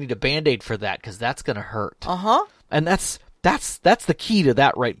 you're going to need a Band-Aid for that, because that's going to hurt." Uh-huh. And that's the key to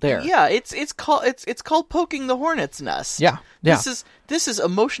that right there. Yeah, it's called poking the hornet's nest. Yeah. Yeah. This is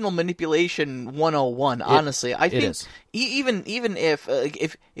emotional manipulation 101, honestly. I think is. Even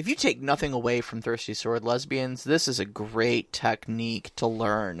if you take nothing away from Thirsty Sword Lesbians, this is a great technique to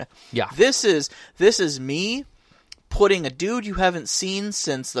learn. Yeah. This is me putting a dude you haven't seen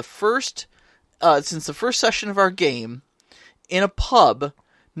since the first session of our game in a pub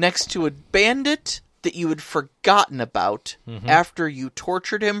next to a bandit that you had forgotten about after you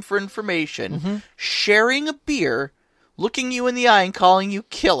tortured him for information, sharing a beer, looking you in the eye and calling you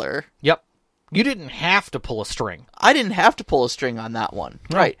killer. Yep. You didn't have to pull a string. I didn't have to pull a string on that one.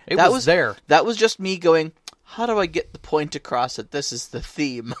 No, right. It was there. That was just me going, how do I get the point across that this is the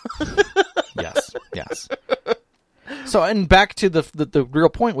theme? Yes. So, and back to the real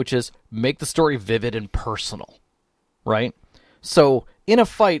point, which is make the story vivid and personal, right? So, in a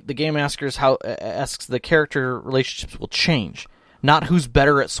fight, the game asks the character relationships will change, not who's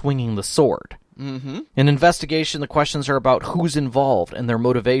better at swinging the sword. Mm-hmm. In investigation, the questions are about who's involved and their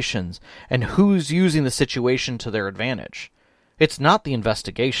motivations, and who's using the situation to their advantage. It's not the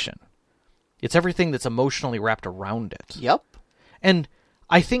investigation. It's everything that's emotionally wrapped around it. Yep. And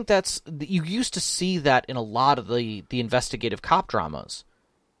I think you used to see that in a lot of the investigative cop dramas.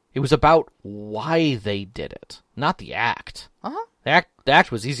 It was about why they did it, not the act. Uh-huh. The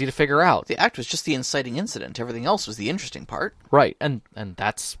act was easy to figure out. The act was just the inciting incident. Everything else was the interesting part. Right, and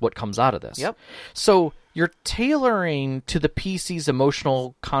that's what comes out of this. Yep. So you're tailoring to the PC's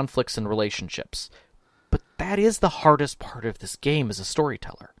emotional conflicts and relationships. But that is the hardest part of this game as a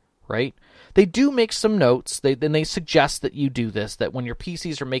storyteller, right? They do make some notes. They suggest that you do this, that when your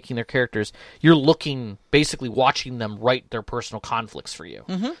PCs are making their characters, you're basically watching them write their personal conflicts for you,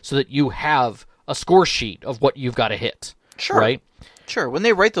 so that you have a score sheet of what you've got to hit. Sure. Right? Sure. When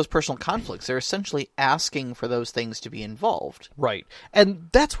they write those personal conflicts, they're essentially asking for those things to be involved. Right. And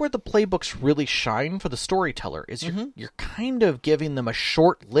that's where the playbooks really shine for the storyteller, is you're kind of giving them a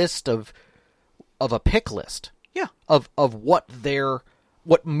short list of a pick list. Yeah. Of what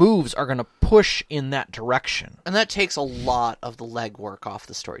moves are going to push in that direction. And that takes a lot of the legwork off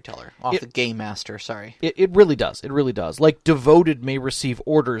the storyteller, the game master, sorry. It really does. It really does. Like, devoted may receive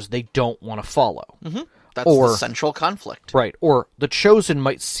orders they don't want to follow. Mm-hmm. That's the central conflict. Right. Or the chosen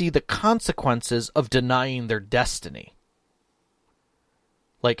might see the consequences of denying their destiny.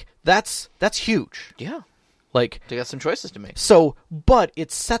 Like, that's huge. Yeah. Like, they got some choices to make. So, but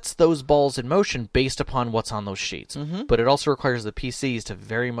it sets those balls in motion based upon what's on those sheets. Mm-hmm. But it also requires the PCs to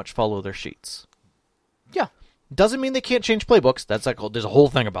very much follow their sheets. Yeah. Doesn't mean they can't change playbooks. There's a whole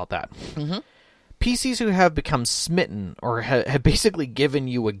thing about that. Mm-hmm. PCs who have become smitten or have basically given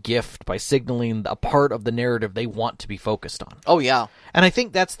you a gift by signaling a part of the narrative they want to be focused on. Oh, yeah. And I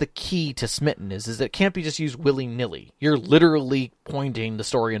think that's the key to smitten, is that it can't be just used willy-nilly. You're literally pointing the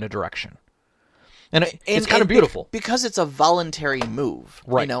story in a direction. And it's kind of beautiful. Because it's a voluntary move.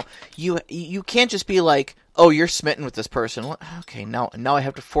 Right. You know, you can't just be like, oh, you're smitten with this person. Well, okay, now I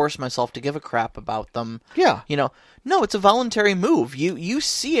have to force myself to give a crap about them. Yeah. You know, no, it's a voluntary move. You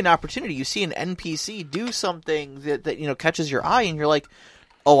see an opportunity. You see an NPC do something that catches your eye, and you're like,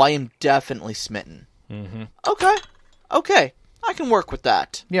 oh, I am definitely smitten. Mm-hmm. Okay. I can work with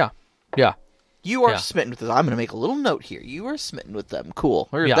that. Yeah. You are smitten with this. I'm going to make a little note here. You are smitten with them. Cool.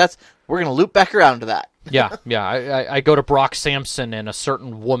 We're Yeah. going to loop back around to that. Yeah. I go to Brock Sampson and a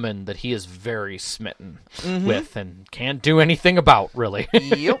certain woman that he is very smitten with and can't do anything about, really.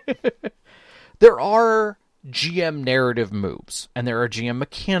 Yep. There are GM narrative moves, and there are GM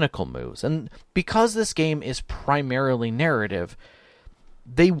mechanical moves. And because this game is primarily narrative,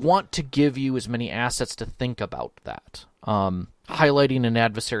 they want to give you as many assets to think about that. Highlighting an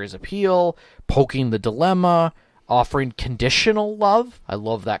adversary's appeal, poking the dilemma, offering conditional love. I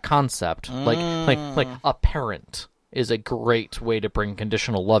love that concept. Like a parent is a great way to bring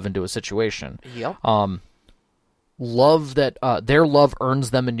conditional love into a situation. Yep. Love that their love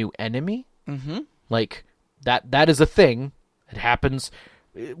earns them a new enemy. Mm-hmm. Like that is a thing. It happens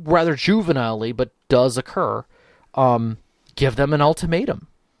rather juvenilely, but does occur. Give them an ultimatum,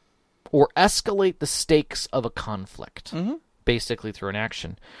 or escalate the stakes of a conflict. Mm-hmm. Basically through an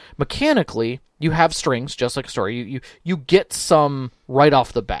action. Mechanically, you have strings, just like a story. You get some right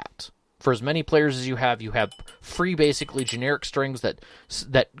off the bat. For as many players as you have free, basically generic strings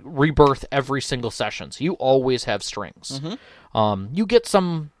that rebirth every single session. So you always have strings. Mm-hmm. You get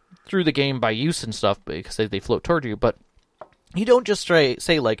some through the game by use and stuff because they float toward you, but you don't just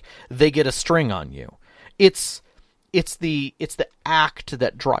say like they get a string on you. It's the act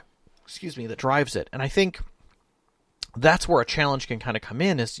that drives it. And I think that's where a challenge can kind of come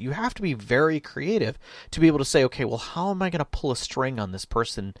in, is you have to be very creative to be able to say, okay, well, how am I going to pull a string on this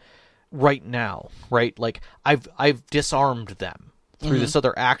person right now, right? Like I've disarmed them through this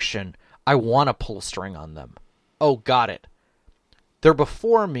other action. I want to pull a string on them. Oh, got it. They're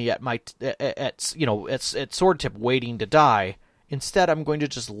before me at sword tip waiting to die. Instead, I'm going to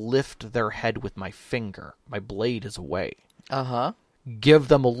just lift their head with my finger. My blade is away. Uh-huh. Give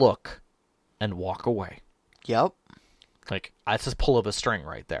them a look and walk away. Yep. Like, that's a pull of a string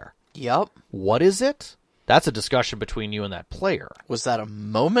right there. Yep. What is it? That's a discussion between you and that player. Was that a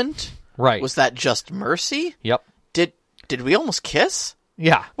moment? Right. Was that just mercy? Yep. Did we almost kiss?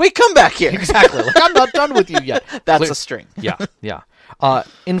 Yeah. Wait, come back here. Exactly. Like, I'm not done with you yet. That's a string. Yeah.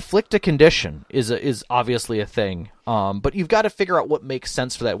 Inflict a condition is obviously a thing, but you've got to figure out what makes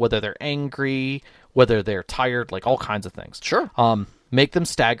sense for that, whether they're angry, whether they're tired, like all kinds of things. Sure. Make them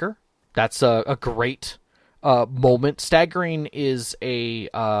stagger. That's a great moment. Staggering is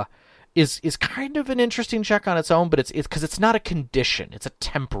is kind of an interesting check on its own, but it's because it's not a condition. It's a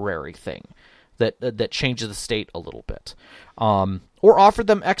temporary thing that changes the state a little bit. Or offer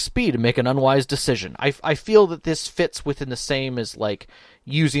them XP to make an unwise decision. I feel that this fits within the same as like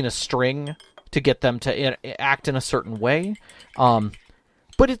using a string to get them to act in a certain way.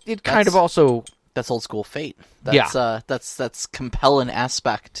 But it kind of also... That's old school fate. That's compel an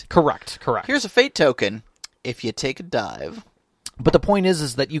aspect. Correct. Here's a fate token. If you take a dive. But the point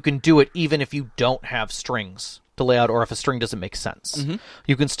is that you can do it even if you don't have strings to lay out, or if a string doesn't make sense. Mm-hmm.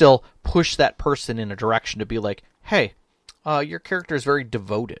 You can still push that person in a direction to be like, hey, your character is very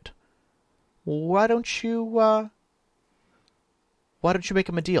devoted. Why don't you make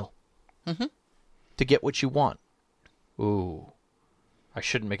him a deal to get what you want? Ooh, I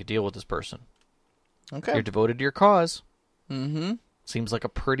shouldn't make a deal with this person. Okay, you're devoted to your cause. Mm-hmm. Seems like a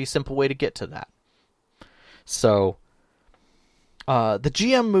pretty simple way to get to that. So, the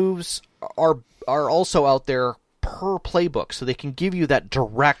GM moves are also out there per playbook, so they can give you that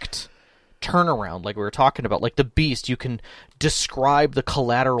direct turnaround, like we were talking about. Like the beast, you can describe the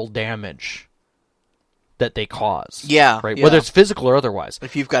collateral damage that they cause. Yeah, right. Yeah. Whether it's physical or otherwise.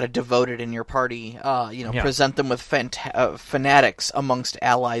 If you've got a devoted in your party, present them with fanatics amongst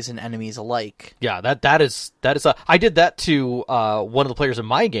allies and enemies alike. Yeah, that is. I did that to one of the players in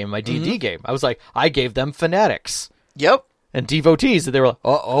my game, my D&D game. I was like, I gave them fanatics. Yep. And devotees, and they were like,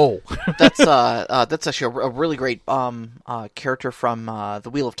 "Uh-oh." That's actually a really great character from the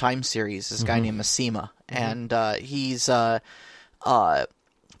Wheel of Time series. This guy named Masima, and he's when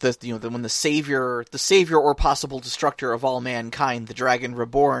the savior or possible destructor of all mankind, the Dragon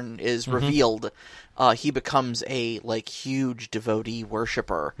Reborn, is revealed. He becomes a huge devotee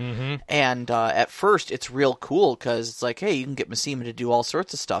worshiper, and at first it's real cool because it's like, hey, you can get Masima to do all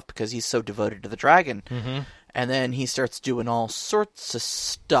sorts of stuff because he's so devoted to the dragon. And then he starts doing all sorts of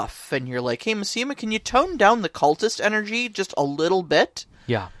stuff, and you're like, hey, Masima, can you tone down the cultist energy just a little bit?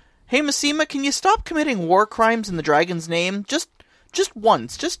 Yeah. Hey, Masima, can you stop committing war crimes in the dragon's name? Just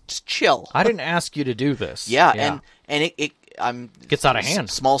once. Just chill. I didn't ask you to do this. Yeah. And it gets out of hand.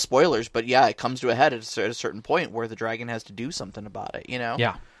 Small spoilers, but yeah, it comes to a head at a certain point where the dragon has to do something about it, you know?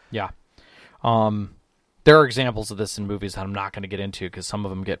 Yeah. There are examples of this in movies that I'm not going to get into because some of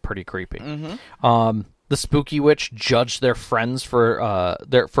them get pretty creepy. The spooky witch judged their friends for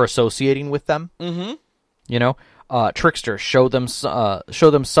associating with them. You know, trickster show them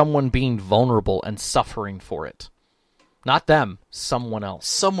someone being vulnerable and suffering for it. Not them, someone else.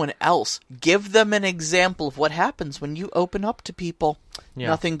 Someone else. Give them an example of what happens when you open up to people. Yeah.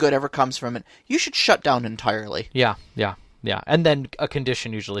 Nothing good ever comes from it. You should shut down entirely. Yeah. And then a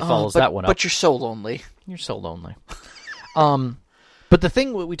condition usually follows that one up. But you're so lonely. You're so lonely. But the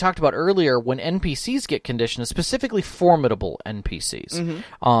thing we talked about earlier, when NPCs get conditions, specifically formidable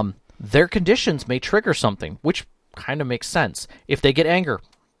NPCs, their conditions may trigger something, which kind of makes sense. If they get anger,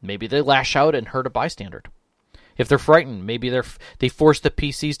 maybe they lash out and hurt a bystander. If they're frightened, maybe they force the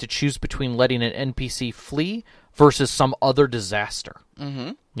PCs to choose between letting an NPC flee versus some other disaster.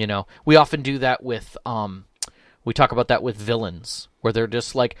 You know, we often do that with... we talk about that with villains, where they're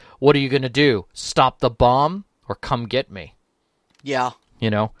just like, what are you going to do? Stop the bomb or come get me? Yeah.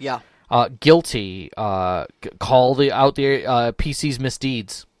 You know? Yeah. Guilty. Call out the PC's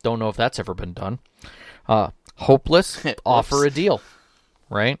misdeeds. Don't know if that's ever been done. Hopeless. Offer a deal.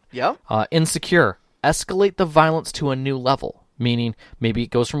 Right? Yeah. Insecure. Escalate the violence to a new level. Meaning, maybe it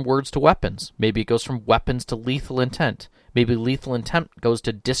goes from words to weapons. Maybe it goes from weapons to lethal intent. Maybe lethal intent goes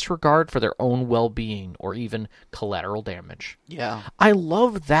to disregard for their own well-being or even collateral damage. Yeah. I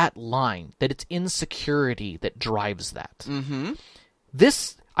love that line, that it's insecurity that drives that. Mm-hmm.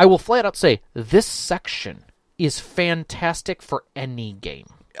 This, I will flat out say, this section is fantastic for any game.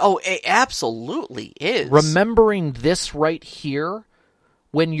 Oh, it absolutely is. Remembering this right here,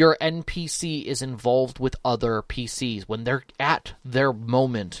 when your NPC is involved with other PCs, when they're at their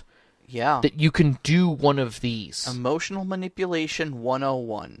moment, that you can do one of these. Emotional manipulation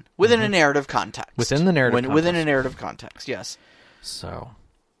 101. Within a narrative context. Within the narrative context. Within a narrative context, yes. So,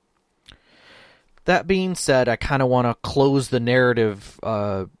 that being said, I kind of want to close the narrative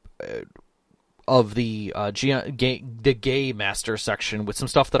of the Gay Master section with some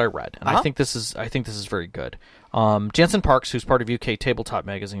stuff that I read, and I think this is very good. Jansen Parks, who's part of UK Tabletop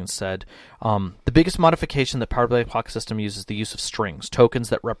Magazine, said the biggest modification that Powered by the Clock system uses the use of strings, tokens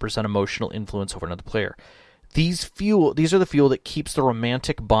that represent emotional influence over another player. These are the fuel that keeps the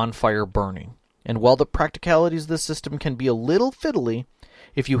romantic bonfire burning. And while the practicalities of this system can be a little fiddly,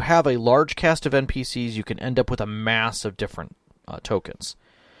 if you have a large cast of NPCs, you can end up with a mass of different tokens.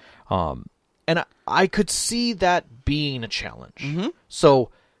 And I could see that being a challenge. Mm-hmm. So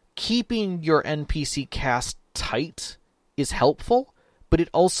keeping your NPC cast tight is helpful, but it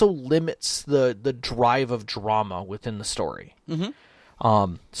also limits the drive of drama within the story.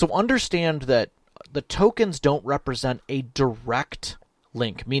 Mm-hmm. So understand that the tokens don't represent a direct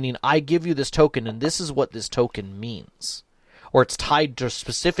link, meaning I give you this token and this is what this token means. Or it's tied to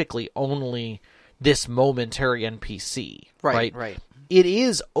specifically only this momentary NPC. Right. It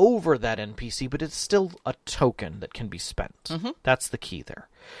is over that NPC, but it's still a token that can be spent. Mm-hmm. That's the key there.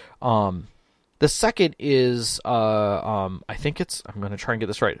 The second is, I think it's, I'm going to try and get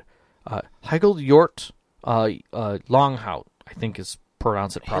this right, Hegel Jort Langhout, I think is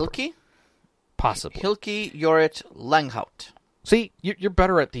pronounced it properly. Hilke? Possibly. Hilke Jorrit Langhout. See, you're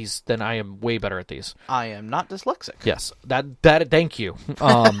better at these than I am. Way better at these. I am not dyslexic. Yes, that. Thank you.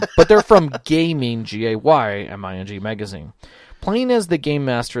 But they're from Gaming, GAYMING magazine. Playing as the Game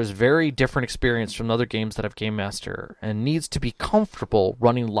Master is a very different experience from other games that have Game Master, and needs to be comfortable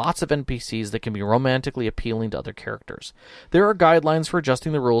running lots of NPCs that can be romantically appealing to other characters. There are guidelines for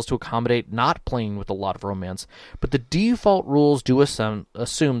adjusting the rules to accommodate not playing with a lot of romance, but the default rules do assume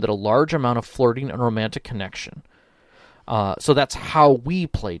that a large amount of flirting and romantic connection. So that's how we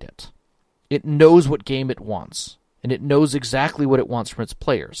played it. It knows what game it wants, and it knows exactly what it wants from its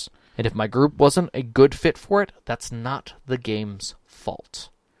players. And if my group wasn't a good fit for it, that's not the game's fault.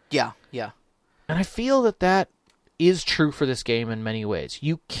 Yeah. And I feel that is true for this game in many ways.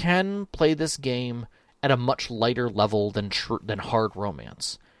 You can play this game at a much lighter level than hard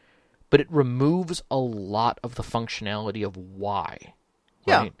romance, but it removes a lot of the functionality of why.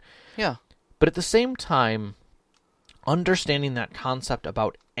 Right? Yeah. But at the same time, understanding that concept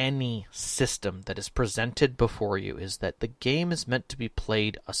about any system that is presented before you is that the game is meant to be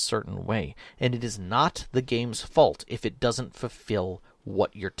played a certain way, and it is not the game's fault if it doesn't fulfill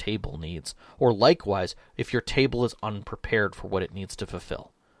what your table needs, or likewise, if your table is unprepared for what it needs to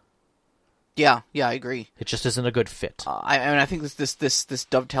fulfill. Yeah, I agree. It just isn't a good fit. I think this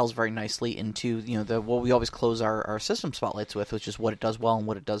dovetails very nicely into what we always close our system spotlights with, which is what it does well and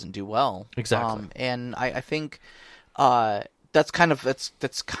what it doesn't do well. Exactly. And I think that's kind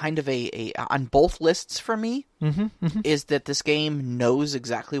of a on both lists for me. Is that this game knows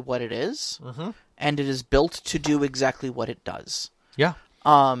exactly what it is, and it is built to do exactly what it does. Yeah.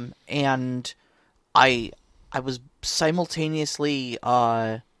 And I was simultaneously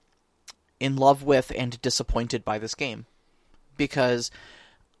in love with and disappointed by this game, because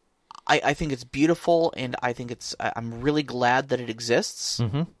I think it's beautiful, and I'm really glad that it exists,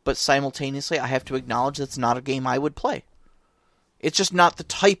 but simultaneously I have to acknowledge that it's not a game I would play. It's just not the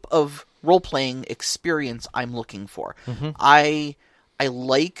type of role-playing experience I'm looking for. I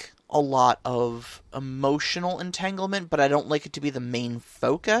like a lot of emotional entanglement, but I don't like it to be the main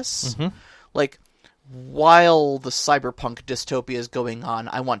focus. Like, while the cyberpunk dystopia is going on,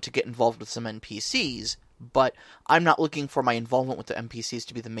 I want to get involved with some NPCs, but I'm not looking for my involvement with the NPCs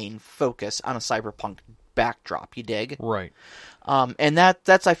to be the main focus on a cyberpunk backdrop, you dig? Right. And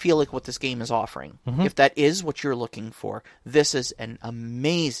that's, I feel like, what this game is offering. If that is what you're looking for, this is an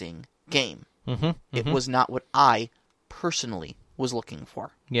amazing game. It was not what I personally was looking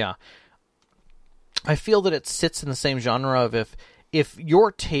for. Yeah. I feel that it sits in the same genre of if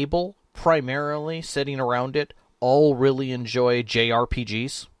your table, primarily sitting around it, all really enjoy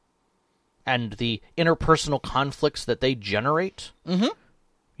JRPGs and the interpersonal conflicts that they generate,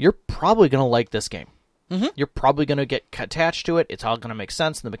 you're probably going to like this game. You're probably going to get attached to it. It's all going to make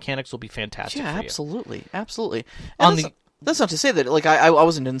sense, and the mechanics will be fantastic. Yeah, for absolutely, you. absolutely. That's not to say that, like, I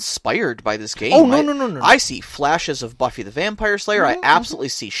wasn't inspired by this game. Oh, no. I see flashes of Buffy the Vampire Slayer. I absolutely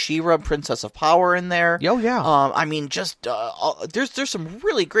see She-Ra, Princess of Power in there. Oh, yeah. I mean, just, there's some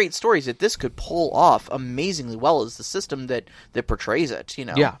really great stories that this could pull off amazingly well as the system that portrays it, you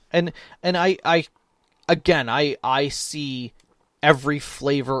know? Yeah, and I see every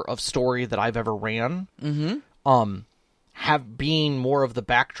flavor of story that I've ever ran. Have been more of the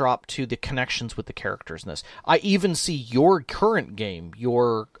backdrop to the connections with the characters in this. I even see your current game,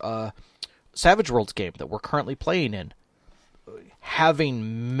 your Savage Worlds game that we're currently playing in,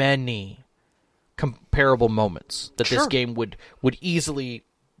 having many comparable moments that this game would easily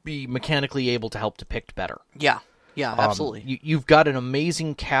be mechanically able to help depict better. Yeah, absolutely. You've got an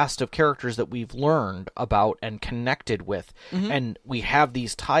amazing cast of characters that we've learned about and connected with, and we have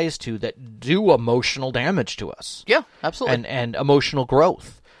these ties to that do emotional damage to us. Yeah, absolutely. And emotional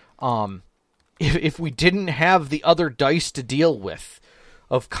growth. If we didn't have the other dice to deal with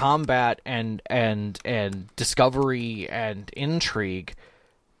of combat and discovery and intrigue,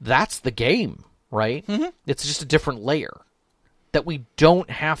 that's the game, right? It's just a different layer that we don't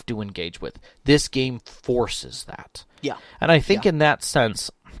have to engage with. This game forces that. Yeah. And I think in that sense,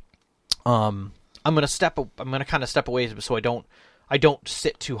 I'm going to kind of step away so I don't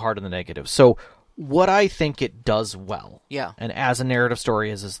sit too hard on the negative. So what I think it does well, and as a narrative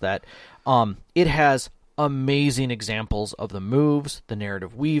story is that it has amazing examples of the moves, the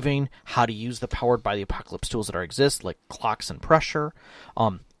narrative weaving, how to use the Powered by the Apocalypse tools that exist, like clocks and pressure.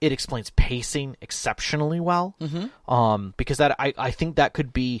 It explains pacing exceptionally well, because that I think that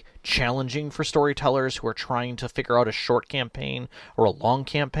could be challenging for storytellers who are trying to figure out a short campaign or a long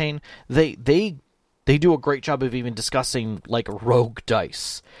campaign. They do a great job of even discussing like rogue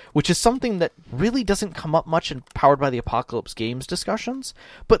dice, which is something that really doesn't come up much in Powered by the Apocalypse games discussions.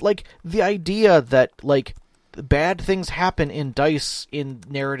 But like the idea that like bad things happen in dice in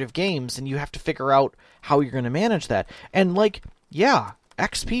narrative games, and you have to figure out how you're going to manage that. And like, yeah,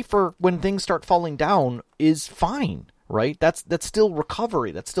 XP for when things start falling down is fine, right? That's still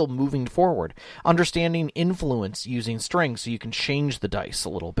recovery. That's still moving forward. Understanding influence using strings so you can change the dice a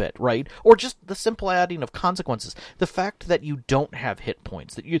little bit, right? Or just the simple adding of consequences. The fact that you don't have hit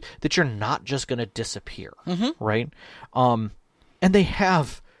points, that you're not just going to disappear, right? And they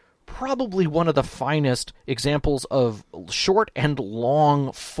have probably one of the finest examples of short and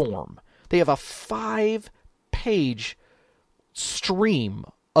long form. They have a 5-page stream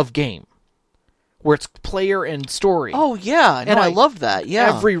of game where it's player and story. Oh, yeah. No, I love that.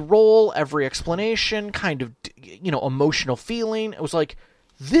 Yeah. Every role, every explanation, kind of, emotional feeling. It was like,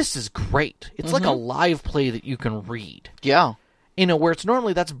 this is great. It's like a live play that you can read. Yeah. Where it's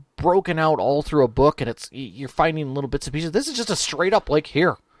normally that's broken out all through a book and you're finding little bits and pieces. This is just a straight up, like,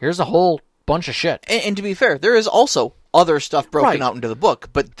 here's a whole bunch of shit. And to be fair, there is also other stuff broken out into the book,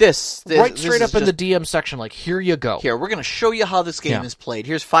 but this right straight up in the DM section, like, here you go. Here, we're going to show you how this game is played.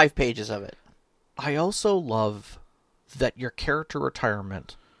 Here's 5 pages of it. I also love that your character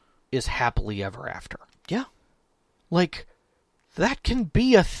retirement is happily ever after. Yeah. Like, that can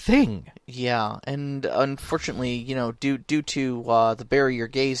be a thing. Yeah, and unfortunately, due to the bury your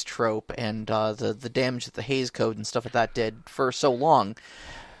gaze trope and the damage that the Hays Code and stuff like that did for so long,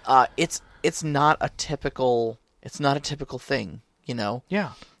 it's not a typical thing,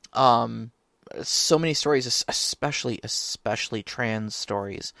 Yeah. So many stories, especially trans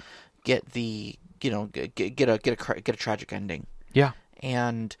stories, get the get a tragic ending. Yeah.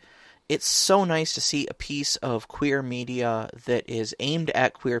 And it's so nice to see a piece of queer media that is aimed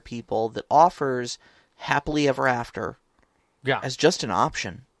at queer people that offers happily ever after as just an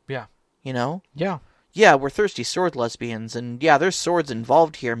option. Yeah. Yeah. Yeah, we're thirsty sword lesbians, and yeah, there's swords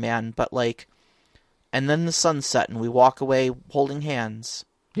involved here, man, but like, and then the sun's set and we walk away holding hands.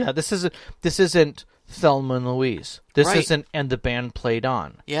 Yeah, this isn't Thelma and Louise. This isn't And the Band Played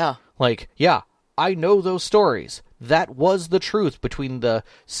On. Yeah. Like, yeah, I know those stories. That was the truth between the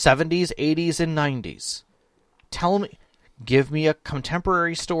 70s, 80s, and 90s. Give me a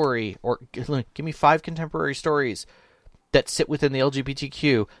contemporary story, or give me 5 contemporary stories that sit within the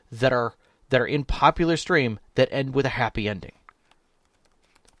LGBTQ that are in popular stream that end with a happy ending.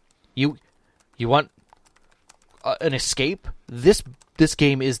 You want an escape? This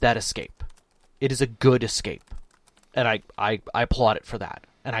game is that escape. It is a good escape, and I applaud it for that.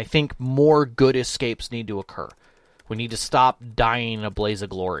 And I think more good escapes need to occur. We need to stop dying in a blaze of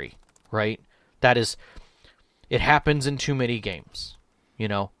glory, right? It happens in too many games,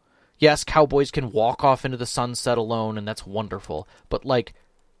 Yes, cowboys can walk off into the sunset alone, and that's wonderful. But, like,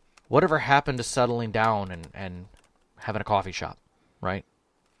 whatever happened to settling down and having a coffee shop, right?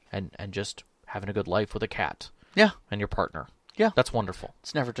 And just having a good life with a cat. Yeah. And your partner. Yeah. That's wonderful.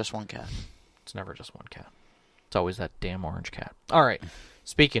 It's never just one cat. It's never just one cat. It's always that damn orange cat. All right.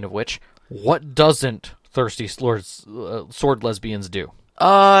 Speaking of which, what doesn't Thirsty Sword Lesbians do?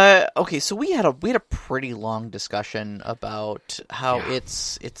 Okay, so we had a pretty long discussion about how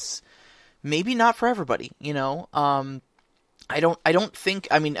it's maybe not for everybody, you know. I don't think,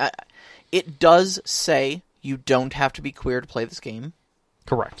 I mean, it does say you don't have to be queer to play this game.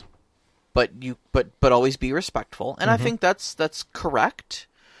 Correct. But always be respectful, and I think that's correct.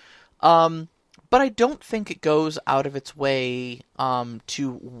 But I don't think it goes out of its way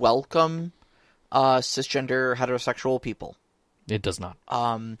to welcome cisgender heterosexual people. It does not.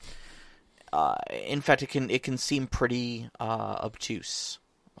 In fact, it can seem pretty obtuse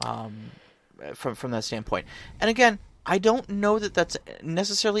from that standpoint. And again, I don't know that that's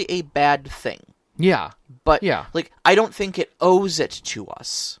necessarily a bad thing. Yeah. But yeah. like, I don't think it owes it to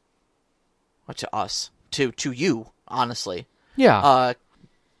us. To you, honestly. Yeah.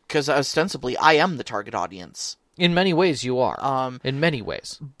 Because ostensibly, I am the target audience. In many ways, you are. In many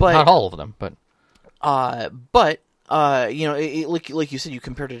ways, but not all of them. But you know, like you said, you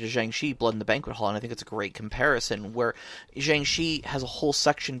compared it to Jiangxi, Blood in the Banquet Hall, and I think it's a great comparison. Where Jiangxi has a whole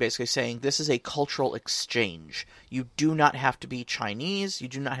section basically saying this is a cultural exchange. You do not have to be Chinese. You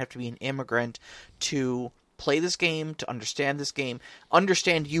do not have to be an immigrant to play this game, to understand this game.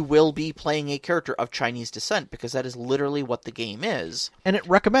 Understand you will be playing a character of Chinese descent, because that is literally what the game is. And it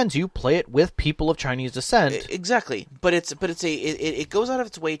recommends you play it with people of Chinese descent. Exactly. But it goes out of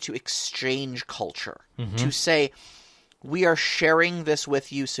its way to exchange culture. To say, we are sharing this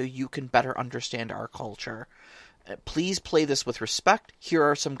with you so you can better understand our culture. Please play this with respect. Here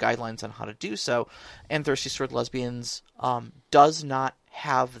are some guidelines on how to do so. And Thirsty Sword Lesbians does not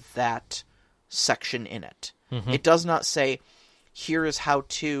have that section in it. It does not say, here is how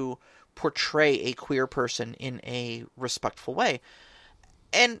to portray a queer person in a respectful way.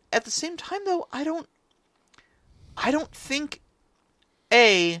 And at the same time, though, I don't think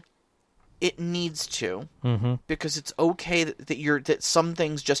it needs to, because it's okay that some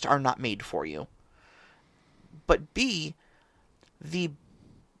things just are not made for you. But B, the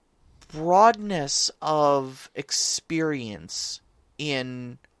broadness of experience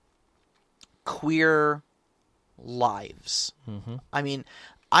in queer lives. I mean,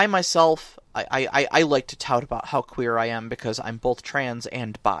 I myself, I like to tout about how queer I am because I'm both trans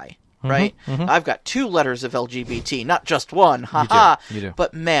and bi, right? I've got 2 letters of LGBT, not just one. Haha. You do.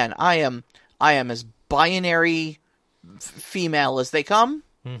 But man, I am as binary female as they come.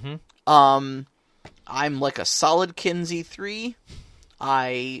 I'm like a solid Kinsey 3.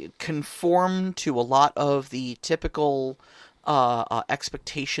 I conform to a lot of the typical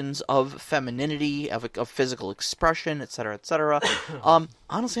expectations of femininity, of physical expression, etc., etc.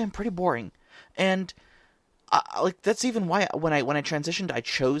 Honestly, I'm pretty boring, and like that's even why when I transitioned, I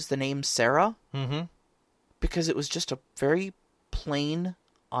chose the name Sarah, because it was just a very plain,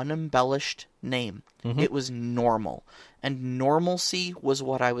 unembellished name. It was normal, and normalcy was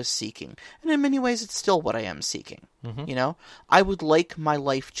what I was seeking, and in many ways, it's still what I am seeking. You know, I would like my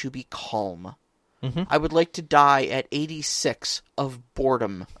life to be calm. I would like to die at 86 of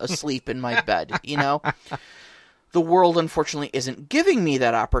boredom, asleep in my bed, you know? The world, unfortunately, isn't giving me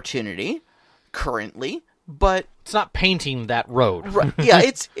that opportunity currently, but... It's not painting that road. Right, yeah,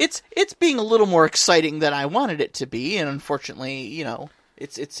 it's being a little more exciting than I wanted it to be, and unfortunately, you know,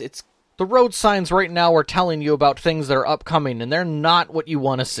 it's... The road signs right now are telling you about things that are upcoming, and they're not what you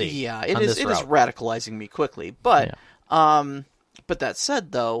want to see. Yeah, it is radicalizing me quickly, but... Yeah. But that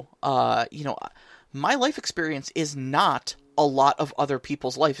said, though, you know... My life experience is not a lot of other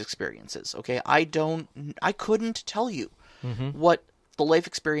people's life experiences, okay? I couldn't tell you what the life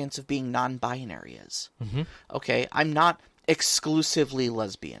experience of being non-binary is, okay? I'm not exclusively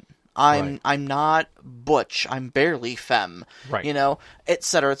lesbian. I'm not butch. I'm barely femme, you know, et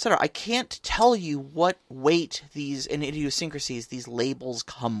cetera, et cetera. I can't tell you what weight these and idiosyncrasies, these labels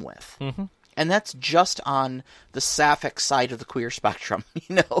come with. And that's just on the sapphic side of the queer spectrum,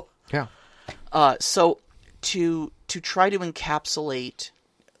 you know? Yeah. So to try to encapsulate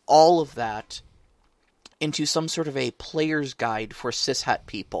all of that into some sort of a player's guide for cishet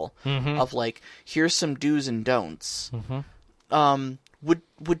people of like, here's some do's and don'ts,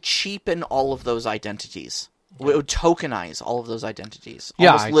 would cheapen all of those identities. It would tokenize all of those identities,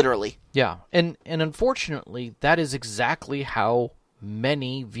 almost literally. Yeah, and unfortunately, that is exactly how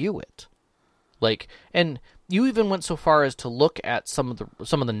many view it. Like, and you even went so far as to look at some of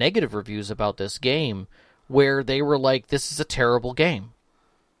the negative reviews about this game, where they were like, "This is a terrible game."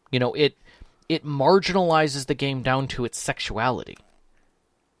 You know, it marginalizes the game down to its sexuality.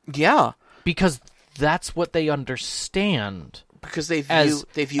 Yeah, because that's what they understand. Because they view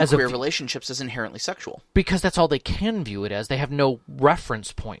queer relationships as inherently sexual. Because that's all they can view it as. They have no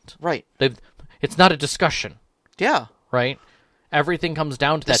reference point. Right. It's not a discussion. Yeah. Right? Everything comes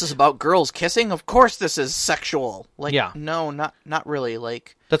down to that. This is about girls kissing? Of course this is sexual. Like, yeah. No, not really.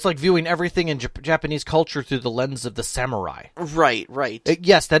 Like, that's like viewing everything in Japanese culture through the lens of the samurai. Right.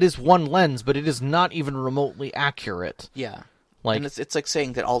 Yes, that is one lens, but it is not even remotely accurate. Yeah. Like, and it's like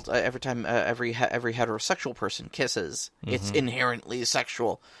saying that every time every heterosexual person kisses, it's inherently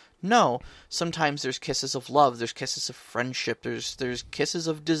sexual. No, sometimes there's kisses of love, there's kisses of friendship, there's kisses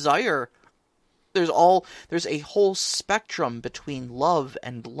of desire. There's a whole spectrum between love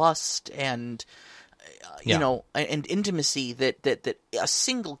and lust and you know, and intimacy that a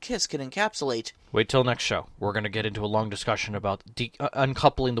single kiss can encapsulate. Wait till next show. We're going to get into a long discussion about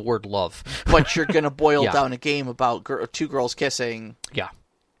uncoupling the word love. But you're going to boil down a game about two girls kissing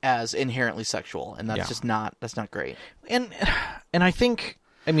as inherently sexual, and that's just not great. And I think...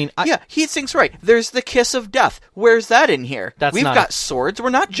 I mean, he thinks right. There's the kiss of death. Where's that in here? We've got swords. We're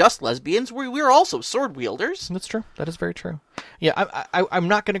not just lesbians. We're also sword wielders. That's true. That is very true. Yeah, I'm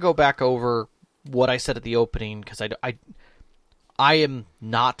not going to go back over what I said at the opening because I am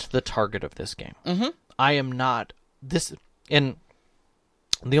not the target of this game. Mm-hmm. I am not this. And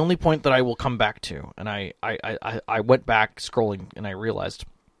the only point that I will come back to, and I went back scrolling and I realized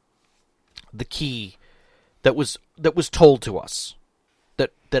the key that was told to us.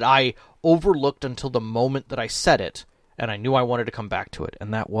 That I overlooked until the moment that I said it, and I knew I wanted to come back to it,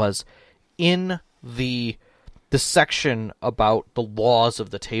 and that was in the section about the laws of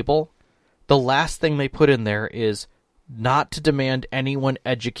the table, the last thing they put in there is not to demand anyone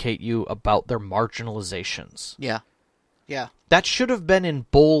educate you about their marginalizations. Yeah. Yeah. That should have been in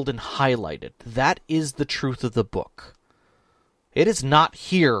bold and highlighted. That is the truth of the book. It is not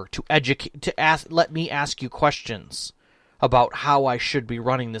here to let me ask you questions about how I should be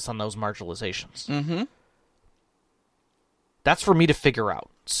running this on those marginalizations. Mm-hmm. That's for me to figure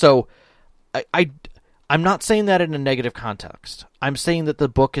out. So, I'm not saying that in a negative context. I'm saying that the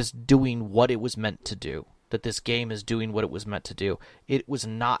book is doing what it was meant to do. That this game is doing what it was meant to do. It was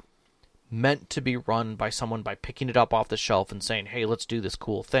not meant to be run by someone by picking it up off the shelf and saying, hey, let's do this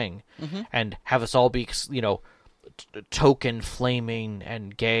cool thing. Mm-hmm. And have us all be, token, flaming,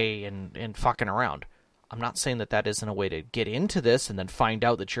 and gay, and fucking around. I'm not saying that isn't a way to get into this and then find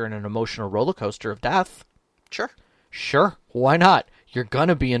out that you're in an emotional roller coaster of death. Sure. Why not? You're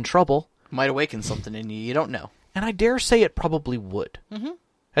gonna be in trouble. Might awaken something in you. You don't know. And I dare say it probably would. Mm-hmm.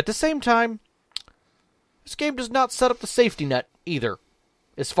 At the same time, this game does not set up the safety net either,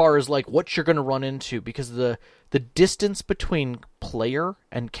 as far as like what you're gonna run into, because the distance between player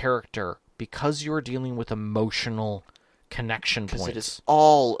and character, because you're dealing with emotional connection points. Because it is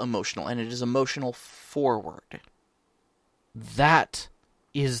all emotional, and it is emotional forward. That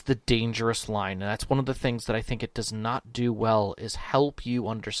is the dangerous line, and that's one of the things that I think it does not do well, is help you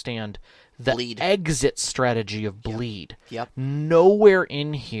understand the exit strategy of bleed. Yep. Nowhere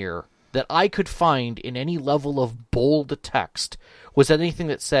in here that I could find in any level of bold text was anything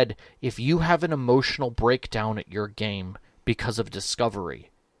that said, if you have an emotional breakdown at your game because of discovery,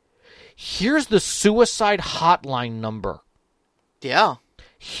 here's the suicide hotline number. Yeah.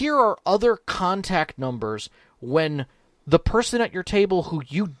 Here are other contact numbers when the person at your table who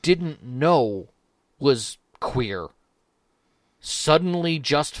you didn't know was queer suddenly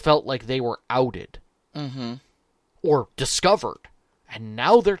just felt like they were outed. Mm-hmm. Or discovered. And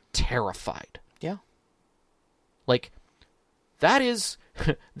now they're terrified. Yeah. Like, that is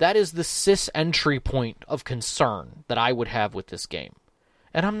the cis entry point of concern that I would have with this game.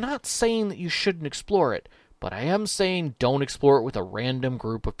 And I'm not saying that you shouldn't explore it, but I am saying don't explore it with a random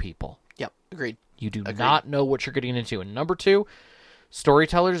group of people. Yep, agreed. You do not know what you're getting into. And number 2,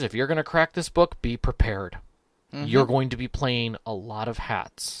 storytellers, if you're going to crack this book, be prepared. Mm-hmm. You're going to be playing a lot of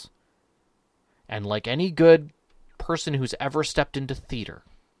hats. And like any good person who's ever stepped into theater,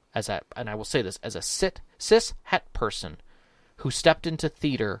 and I will say this, as a cis het person who stepped into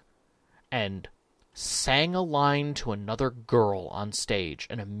theater and sang a line to another girl on stage,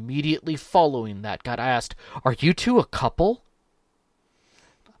 and immediately following that got asked, "Are you two a couple?"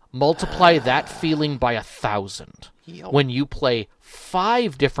 Multiply that feeling by 1,000. Yep. When you play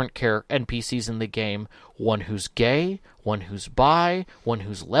 5 different NPCs in the game, one who's gay, one who's bi, one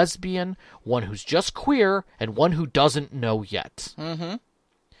who's lesbian, one who's just queer, and one who doesn't know yet. Mm-hmm.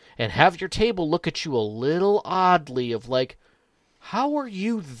 And have your table look at you a little oddly of like, how are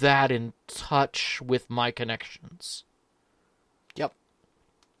you that in touch with my connections? Yep.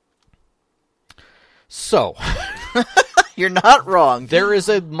 So... You're not wrong. There is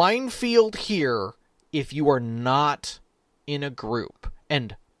a minefield here if you are not in a group,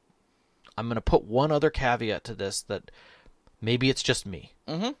 and I'm going to put one other caveat to this that maybe it's just me.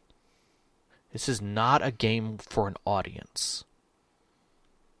 Mm-hmm. This is not a game for an audience.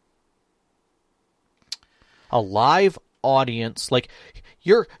 A live audience, like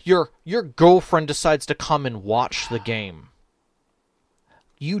your girlfriend decides to come and watch the game.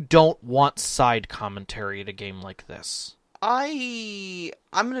 You don't want side commentary at a game like this. I'm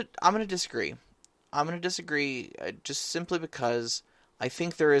gonna disagree. I'm gonna disagree just simply because I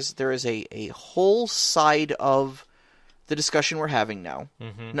think there is a whole side of the discussion we're having now.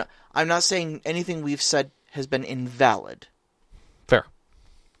 Mm-hmm. No, I'm not saying anything we've said has been invalid. Fair.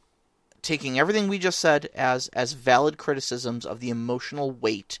 Taking everything we just said as valid criticisms of the emotional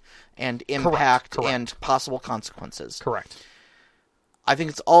weight and impact Correct. and possible consequences. Correct. I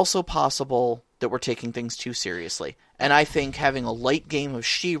think it's also possible that we're taking things too seriously. And I think having a light game of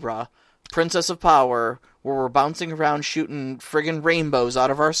She-Ra, Princess of Power, where we're bouncing around shooting friggin' rainbows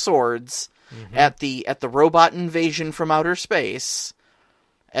out of our swords at the robot invasion from outer space,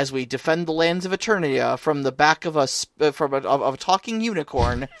 as we defend the lands of Eternia from the back of a talking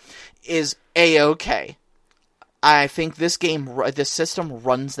unicorn, is A-okay. I think this system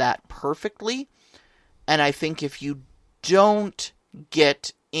runs that perfectly, and I think if you don't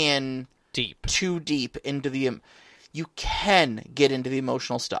get in too deep into the... You can get into the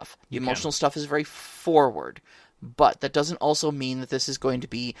emotional stuff. The emotional stuff is very forward, but that doesn't also mean that this is going to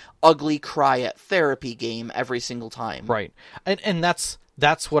be ugly cry at therapy game every single time. Right. And that's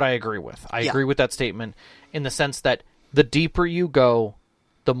what I agree with. I agree with that statement in the sense that the deeper you go,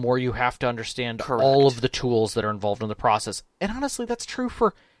 the more you have to understand all of the tools that are involved in the process. And honestly, that's true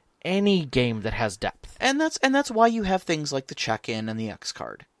for any game that has depth. And that's why you have things like the check-in and the X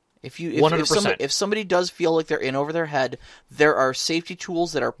card. If 100%. If somebody does feel like they're in over their head, there are safety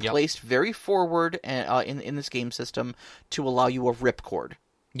tools that are placed very forward in this game system to allow you a ripcord.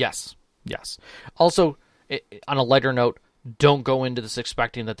 Yes. Also, on a lighter note, don't go into this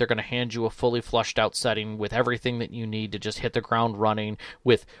expecting that they're going to hand you a fully fleshed out setting with everything that you need to just hit the ground running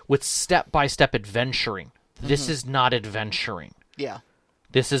with step-by-step adventuring. This is not adventuring. Yeah.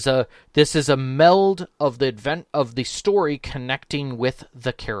 This is a meld of the story connecting with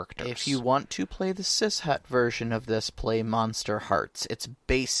the characters. If you want to play the cishet version of this, play Monster Hearts. It's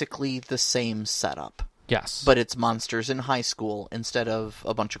basically the same setup. Yes. But it's monsters in high school instead of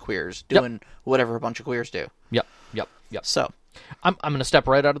a bunch of queers doing whatever a bunch of queers do. Yep. So, I'm going to step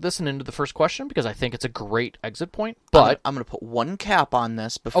right out of this and into the first question because I think it's a great exit point. But I'm going to put one cap on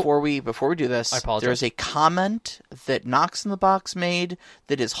this before we do this. I apologize. There's a comment that Knox in the Box made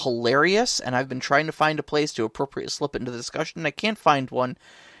that is hilarious, and I've been trying to find a place to appropriately slip into the discussion. I can't find one.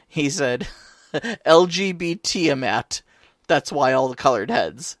 He said, "LGBT that's why all the colored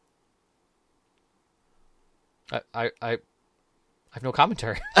heads." I have no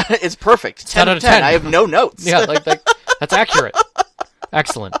commentary. It's perfect. 10 out of 10. I have no notes. Yeah, that's accurate.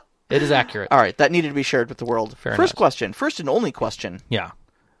 Excellent. It is accurate. All right, that needed to be shared with the world. First question. First and only question. Yeah.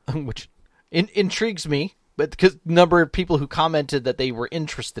 Which intrigues me, but because number of people who commented that they were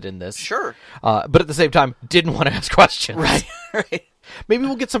interested in this. Sure. But at the same time, didn't want to ask questions. Right. Maybe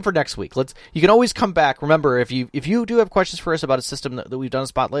we'll get some for next week. You can always come back. Remember, if you do have questions for us about a system that we've done a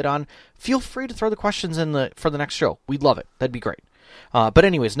spotlight on, feel free to throw the questions in for the next show. We'd love it. That'd be great. But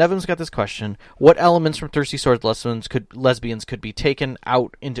anyways, Nevin's got this question. What elements from Thirsty Swords Lesbians could be taken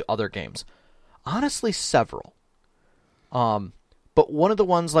out into other games? Honestly, several. But one of the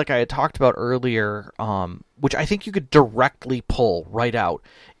ones like I had talked about earlier, which I think you could directly pull right out,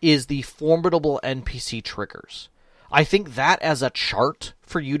 is the formidable NPC triggers. I think that as a chart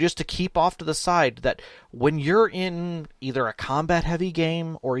for you just to keep off to the side, that when you're in either a combat-heavy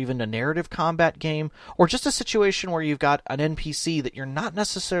game or even a narrative combat game, or just a situation where you've got an NPC that you're not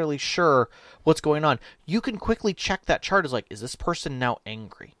necessarily sure what's going on, you can quickly check that chart as is this person now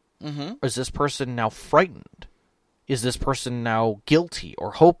angry? Mm-hmm. Or is this person now frightened? Is this person now guilty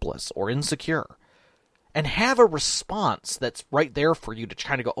or hopeless or insecure? And have a response that's right there for you to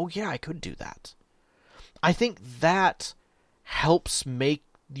kind of go, oh yeah, I could do that. I think that helps make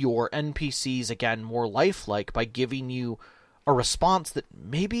your NPCs, again, more lifelike by giving you a response that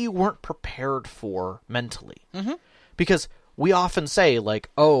maybe you weren't prepared for mentally. Mm-hmm. Because we often say, the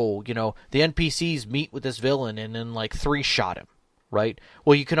NPCs meet with this villain and then, 3-shot him, right?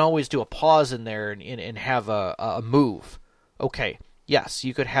 Well, you can always do a pause in there and have a move. Okay, yes,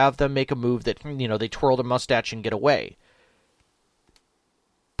 you could have them make a move that, they twirl their mustache and get away.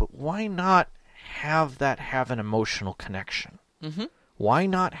 But why not have that have an emotional connection? Mm-hmm. Why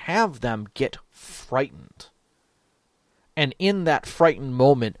not have them get frightened? And in that frightened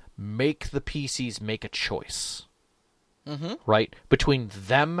moment, make the PCs make a choice, Mm-hmm. right? Between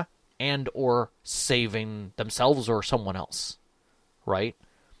them and or saving themselves or someone else, right?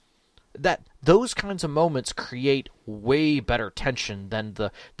 That those kinds of moments create way better tension than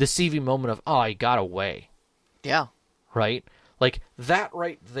the deceiving moment of, oh, he got away. Yeah. Right? Like, that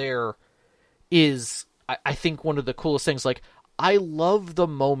right there is, I think, one of the coolest things. Like, I love the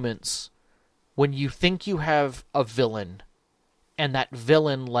moments when you think you have a villain, and that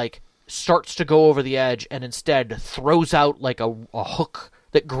villain, like, starts to go over the edge and instead throws out, like, a hook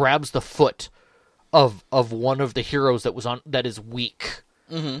that grabs the foot of one of the heroes that is weak.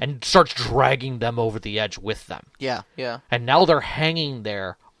 Mm-hmm. And starts dragging them over the edge with them. Yeah, yeah. And now they're hanging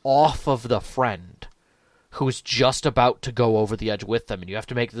there off of the friend who's just about to go over the edge with them, and you have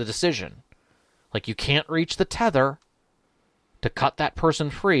to make the decision. Like, you can't reach the tether to cut that person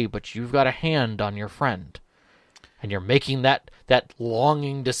free, but you've got a hand on your friend. And you're making that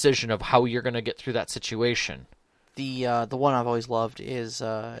longing decision of how you're going to get through that situation. The one I've always loved is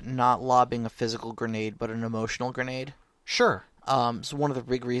not lobbing a physical grenade, but an emotional grenade. Sure. So one of the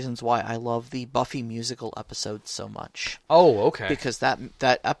big reasons why I love the Buffy musical episode so much. Oh, okay. Because that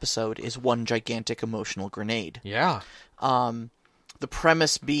episode is one gigantic emotional grenade. Yeah. The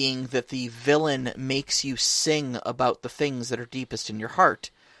premise being that the villain makes you sing about the things that are deepest in your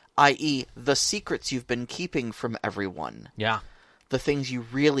heart, i.e. the secrets you've been keeping from everyone. Yeah. The things you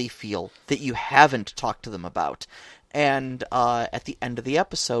really feel that you haven't talked to them about. And at the end of the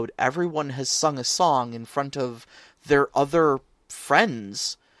episode, everyone has sung a song in front of their other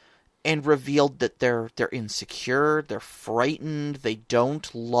friends and revealed that they're insecure, they're frightened, they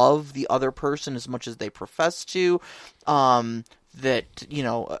don't love the other person as much as they profess to, that,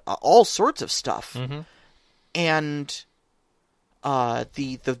 all sorts of stuff. Mm-hmm. And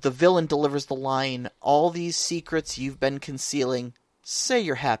the villain delivers the line, all these secrets you've been concealing, say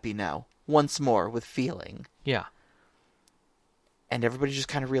you're happy now, once more with feeling. Yeah. And everybody just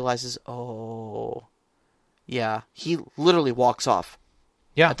kind of realizes, oh, yeah, he literally walks off.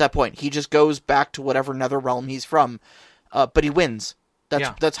 Yeah. At that point, he just goes back to whatever nether realm he's from, but he wins.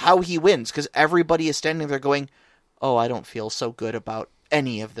 That's how he wins, because everybody is standing there going, oh, I don't feel so good about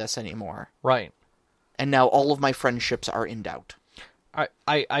any of this anymore. Right. And now all of my friendships are in doubt.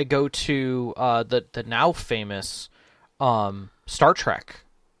 I go to the now famous Star Trek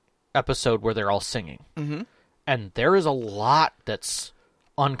episode where they're all singing. Mm-hmm. And there is a lot that's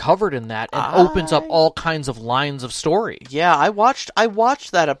uncovered in that and opens up all kinds of lines of story. Yeah, I watched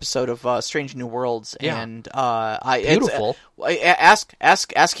that episode of Strange New Worlds, and beautiful. Ask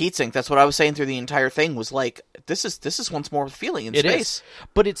Heatsink. That's what I was saying through the entire thing. Was like, this is once more with feeling in space. Is.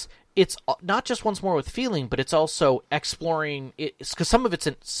 But it's not just once more with feeling, but it's also exploring it, because some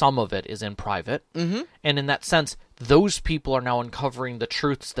of it is in private, mm-hmm. and in that sense, those people are now uncovering the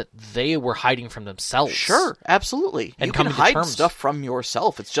truths that they were hiding from themselves. Sure, absolutely. And you can hide stuff from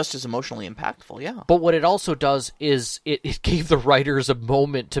yourself. It's just as emotionally impactful, yeah. But what it also does is it gave the writers a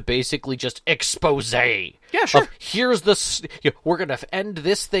moment to basically just expose. Yeah, sure. Here's this. We're going to end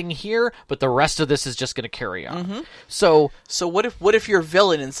this thing here, but the rest of this is just going to carry on. Mm-hmm. So what if your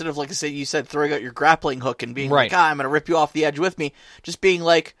villain, instead of, like I said, you said throwing out your grappling hook and being like, I'm going to rip you off the edge with me, just being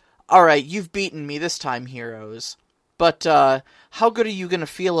like, all right, you've beaten me this time, heroes. But how good are you going to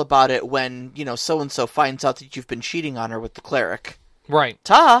feel about it when, so-and-so finds out that you've been cheating on her with the cleric? Right.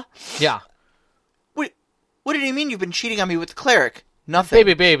 Ta! Yeah. What do you mean you've been cheating on me with the cleric? Nothing.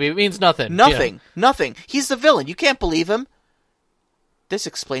 Baby, it means nothing. Nothing. Yeah. Nothing. He's the villain. You can't believe him. This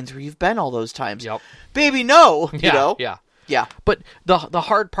explains where you've been all those times. Yep. Baby, no! Yeah. Yeah. But the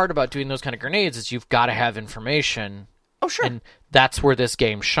hard part about doing those kind of grenades is you've got to have information. Oh, sure. And that's where this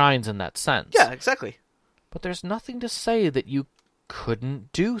game shines in that sense. Yeah, exactly. But there's nothing to say that you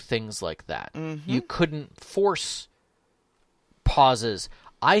couldn't do things like that. Mm-hmm. You couldn't force pauses.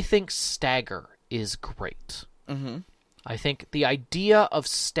 I think stagger is great. Mm-hmm. I think the idea of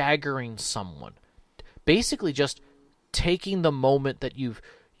staggering someone, basically just taking the moment that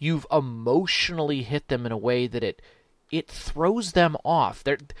you've emotionally hit them in a way that it throws them off.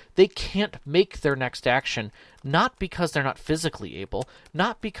 They can't make their next action, not because they're not physically able,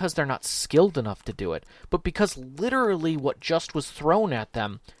 not because they're not skilled enough to do it, but because literally what just was thrown at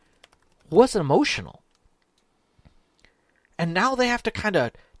them was emotional. And now they have to kind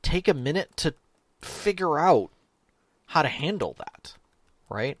of take a minute to figure out how to handle that,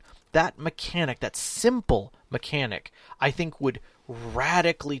 right? That mechanic, that simple mechanic, I think would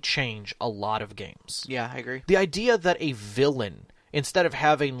radically change a lot of games. Yeah, I agree. The idea that a villain instead of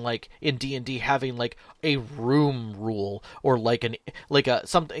having like in D&D having like a room rule or like a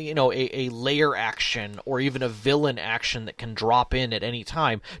something, you know, a layer action or even a villain action that can drop in at any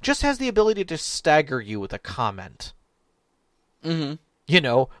time, just has the ability to stagger you with a comment. Mm-hmm. You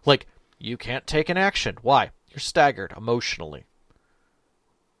know, like, you can't take an action. Why? You're staggered emotionally.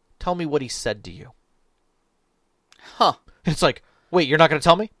 Tell me what he said to you. Huh. It's like, wait, you're not going to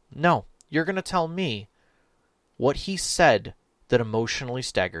tell me? No, you're going to tell me what he said that emotionally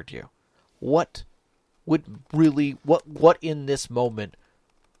staggered you. What would really, what in this moment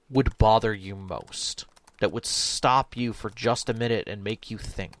would bother you most? That would stop you for just a minute and make you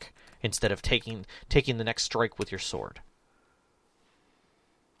think, instead of taking the next strike with your sword.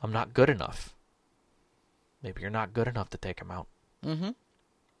 I'm not good enough. Maybe you're not good enough to take him out. Mm-hmm. Do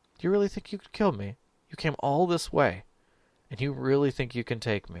you really think you could kill me? You came all this way, and you really think you can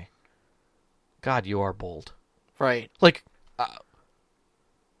take me? God, you are bold. Right. Like,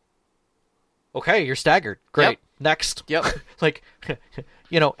 okay, you're staggered. Great. Yep. Next. Yep. Like,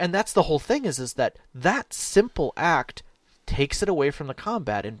 you know, and that's the whole thing is that simple act takes it away from the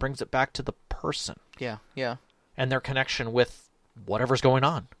combat and brings it back to the person. Yeah, yeah. And their connection with whatever's going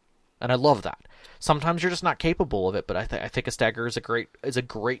on. And I love that. Sometimes you're just not capable of it, but I think a stagger is a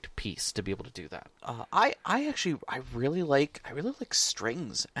great piece to be able to do that. I really like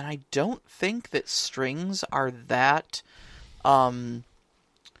strings, and I don't think that strings are that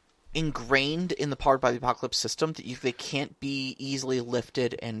ingrained in the Powered by the Apocalypse system that they can't be easily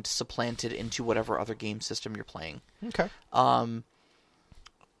lifted and supplanted into whatever other game system you're playing. Okay. I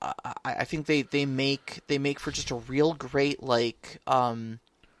think they make for just a real great like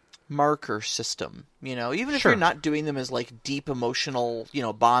marker system, you know, even if Sure. you're not doing them as like deep emotional, you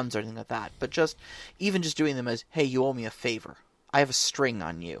know, bonds or anything like that, but just doing them as, hey, you owe me a favor. I have a string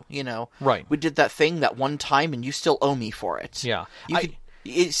on you, you know. Right. We did that thing that one time and you still owe me for it. Yeah.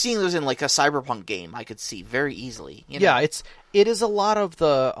 Seeing those in like a cyberpunk game, I could see very easily. You know? Yeah, it is a lot of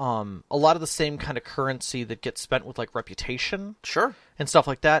the same kind of currency that gets spent with like reputation, sure, and stuff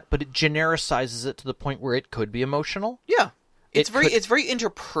like that. But it genericizes it to the point where it could be emotional. Yeah, it's very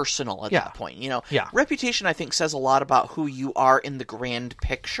interpersonal at that point. You know, yeah. Reputation, I think, says a lot about who you are in the grand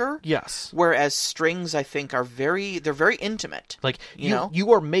picture. Yes. Whereas strings, I think, they're very intimate. Like you know,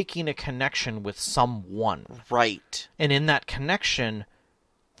 you are making a connection with someone, right? And in that connection,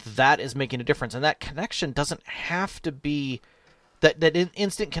 that is making a difference, and that connection doesn't have to be that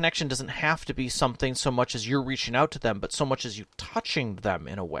instant connection doesn't have to be something so much as you're reaching out to them, but so much as you touching them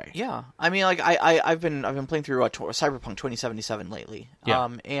in a way. Yeah, I mean, like I've been playing through Cyberpunk 2077 lately,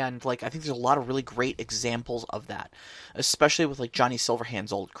 and like I think there's a lot of really great examples of that, especially with like Johnny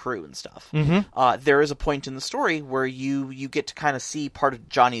Silverhand's old crew and stuff. Mm-hmm. There is a point in the story where you get to kind of see part of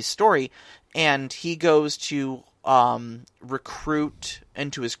Johnny's story, and he goes to recruit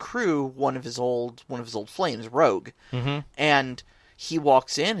into his crew one of his old flames, Rogue, and he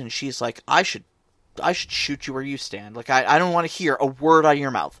walks in and she's like, I should shoot you where you stand. Like I don't want to hear a word out of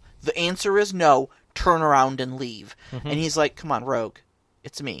your mouth. The answer is no. Turn around and leave. And he's like, come on, Rogue,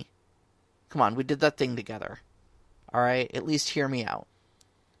 it's me. Come on, we did that thing together. All right, at least hear me out.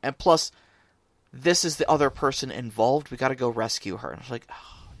 And plus, this is the other person involved. We got to go rescue her. And I was like,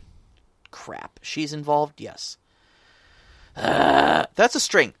 oh, crap. She's involved? Yes. That's a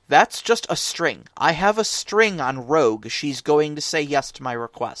string. That's just a string. I have a string on Rogue. She's going to say yes to my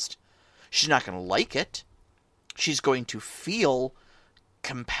request. She's not going to like it. She's going to feel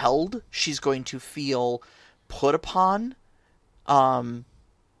compelled. She's going to feel put upon.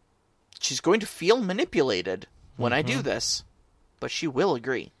 She's going to feel manipulated when I do this. But she will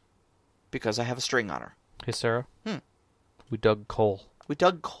agree. Because I have a string on her. Hey, Sarah. We dug coal. We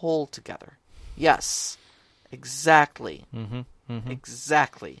dug coal together. Yes. Exactly.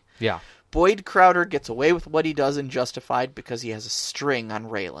 Exactly. Yeah. Boyd Crowder gets away with what he does in Justified because he has a string on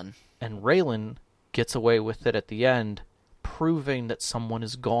Raylan. And Raylan gets away with it at the end, proving that someone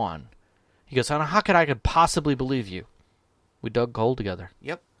is gone. He goes, how could I possibly believe you? We dug coal together.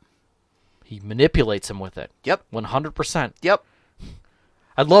 Yep. He manipulates him with it. Yep. 100%. Yep.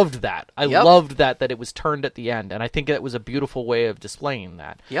 I loved that. I Yep. loved that it was turned at the end, and I think it was a beautiful way of displaying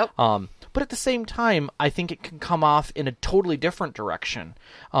that. Yep. But at the same time, I think it can come off in a totally different direction.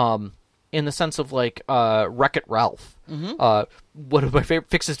 In the sense of like Wreck-It Ralph. One of my favorite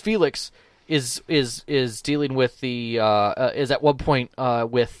fixes, Felix, is dealing with the is at one point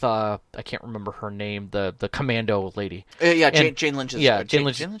with I can't remember her name, the commando lady. Jane Lynch. Jane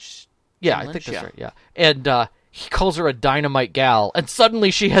Lynch. Yeah, I think that's yeah. right. Yeah, and he calls her a dynamite gal, and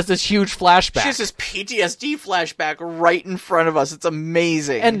suddenly she has this huge flashback. She has this PTSD flashback right in front of us. It's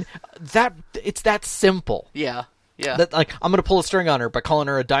amazing, and it's that simple. Yeah. Yeah. That, like, I'm gonna pull a string on her by calling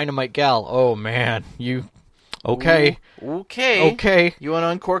her a dynamite gal. Oh man, you okay? Ooh, okay. Okay. You want to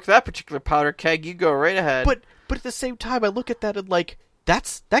uncork that particular powder keg? You go right ahead. But at the same time, I look at that and like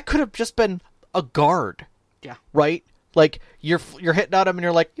that could have just been a guard. Yeah. Right. Like you're hitting at him and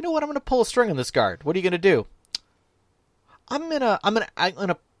you're like, you know what? I'm gonna pull a string on this guard. What are you gonna do? I'm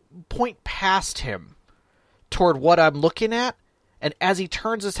gonna point past him toward what I'm looking at, and as he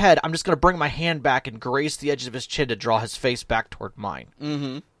turns his head, I'm just gonna bring my hand back and graze the edge of his chin to draw his face back toward mine.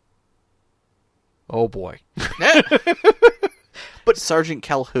 Mm-hmm. Oh boy. But Sergeant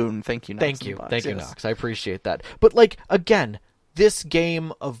Calhoun, thank you, Knox. Thank you, Knox. I appreciate that. But like again, this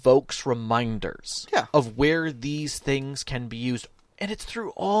game evokes reminders of where these things can be used, and it's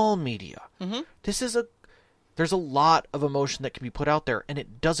through all media. Mm-hmm. There's a lot of emotion that can be put out there, and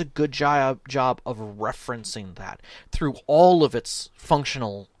it does a good job of referencing that through all of its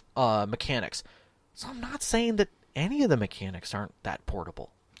functional mechanics. So I'm not saying that any of the mechanics aren't that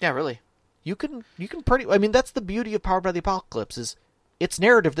portable. Yeah, really. You can I mean, that's the beauty of Powered by the Apocalypse, is it's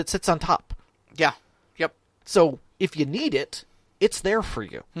narrative that sits on top. Yeah. Yep. So if you need it, it's there for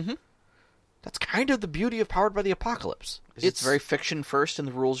you. Mm-hmm. That's kind of the beauty of Powered by the Apocalypse. It's very fiction first, and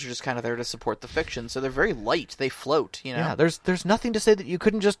the rules are just kind of there to support the fiction. So they're very light. They float, you know? Yeah, there's nothing to say that you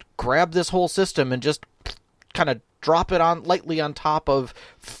couldn't just grab this whole system and just kind of drop it on lightly on top of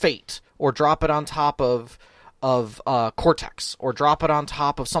Fate, or drop it on top of Cortex, or drop it on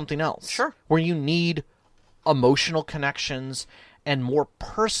top of something else. Sure. Where you need emotional connections and more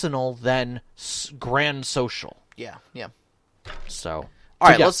personal than grand social. Yeah, yeah. So, all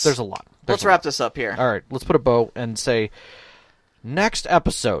right, yes, there's a lot. Let's wrap this up here. All right, let's put a bow and say, next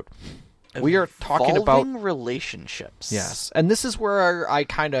episode, we are talking about relationships. Yes, and this is where I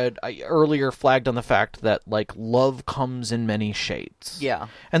earlier flagged on the fact that like love comes in many shades. Yeah,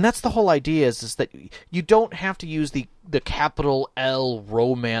 and that's the whole idea is that you don't have to use the capital L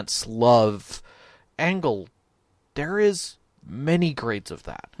romance love angle. There is many grades of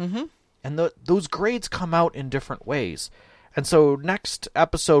that, and those grades come out in different ways. And so next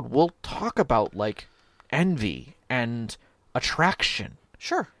episode, we'll talk about, like, envy and attraction.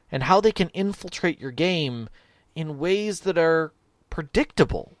 Sure. And how they can infiltrate your game in ways that are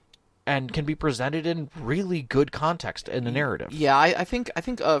predictable and can be presented in really good context in the narrative. Yeah, I think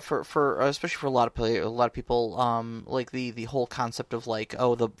for especially for a lot of people, like the whole concept of like,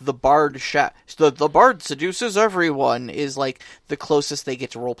 oh, the bard the bard seduces everyone is like the closest they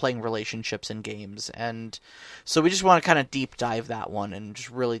get to role playing relationships in games, and so we just want to kind of deep dive that one and just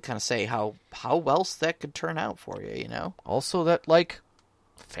really kind of say how else that could turn out for you, you know. Also, that like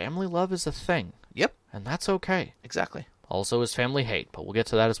family love is a thing. Yep, and that's okay. Exactly. Also is family hate, but we'll get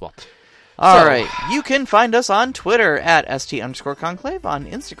to that as well. All right. You can find us on Twitter at @ST_Conclave, on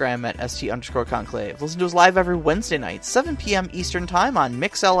Instagram at @ST_Conclave. Listen to us live every Wednesday night, 7 p.m. Eastern Time on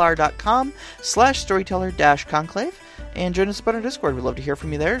mixlr.com/storyteller-conclave. And join us up on our Discord. We'd love to hear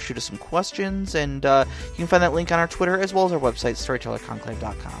from you there. Shoot us some questions, and you can find that link on our Twitter as well as our website,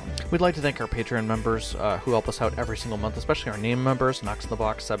 storytellerconclave.com. We'd like to thank our Patreon members who help us out every single month, especially our name members, Knox in the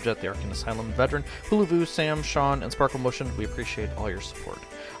Box, Subjet, the Arcane Asylum Veteran, Hulu, Sam, Sean, and Sparkle Motion. We appreciate all your support.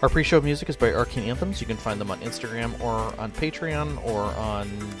 Our pre-show music is by Arcane Anthems. You can find them on Instagram or on Patreon or on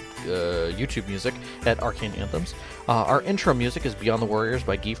YouTube Music at Arcane Anthems. Our intro music is Beyond the Warriors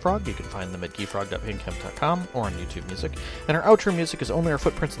by Geefrog. You can find them at geefrog.bandcamp.com or on YouTube Music. And our outro music is Only Our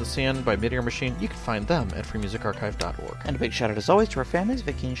Footprints in the Sand by Midair Machine. You can find them at freemusicarchive.org. And a big shout out as always to our families,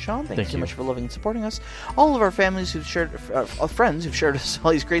 Vicky and Sean. Thank you so much for loving and supporting us. All of our families who've shared, friends who've shared us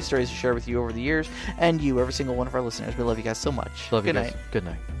all these great stories to share with you over the years, and you, every single one of our listeners. We love you guys so much. Love you Good guys. night. Good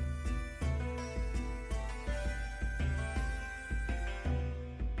night.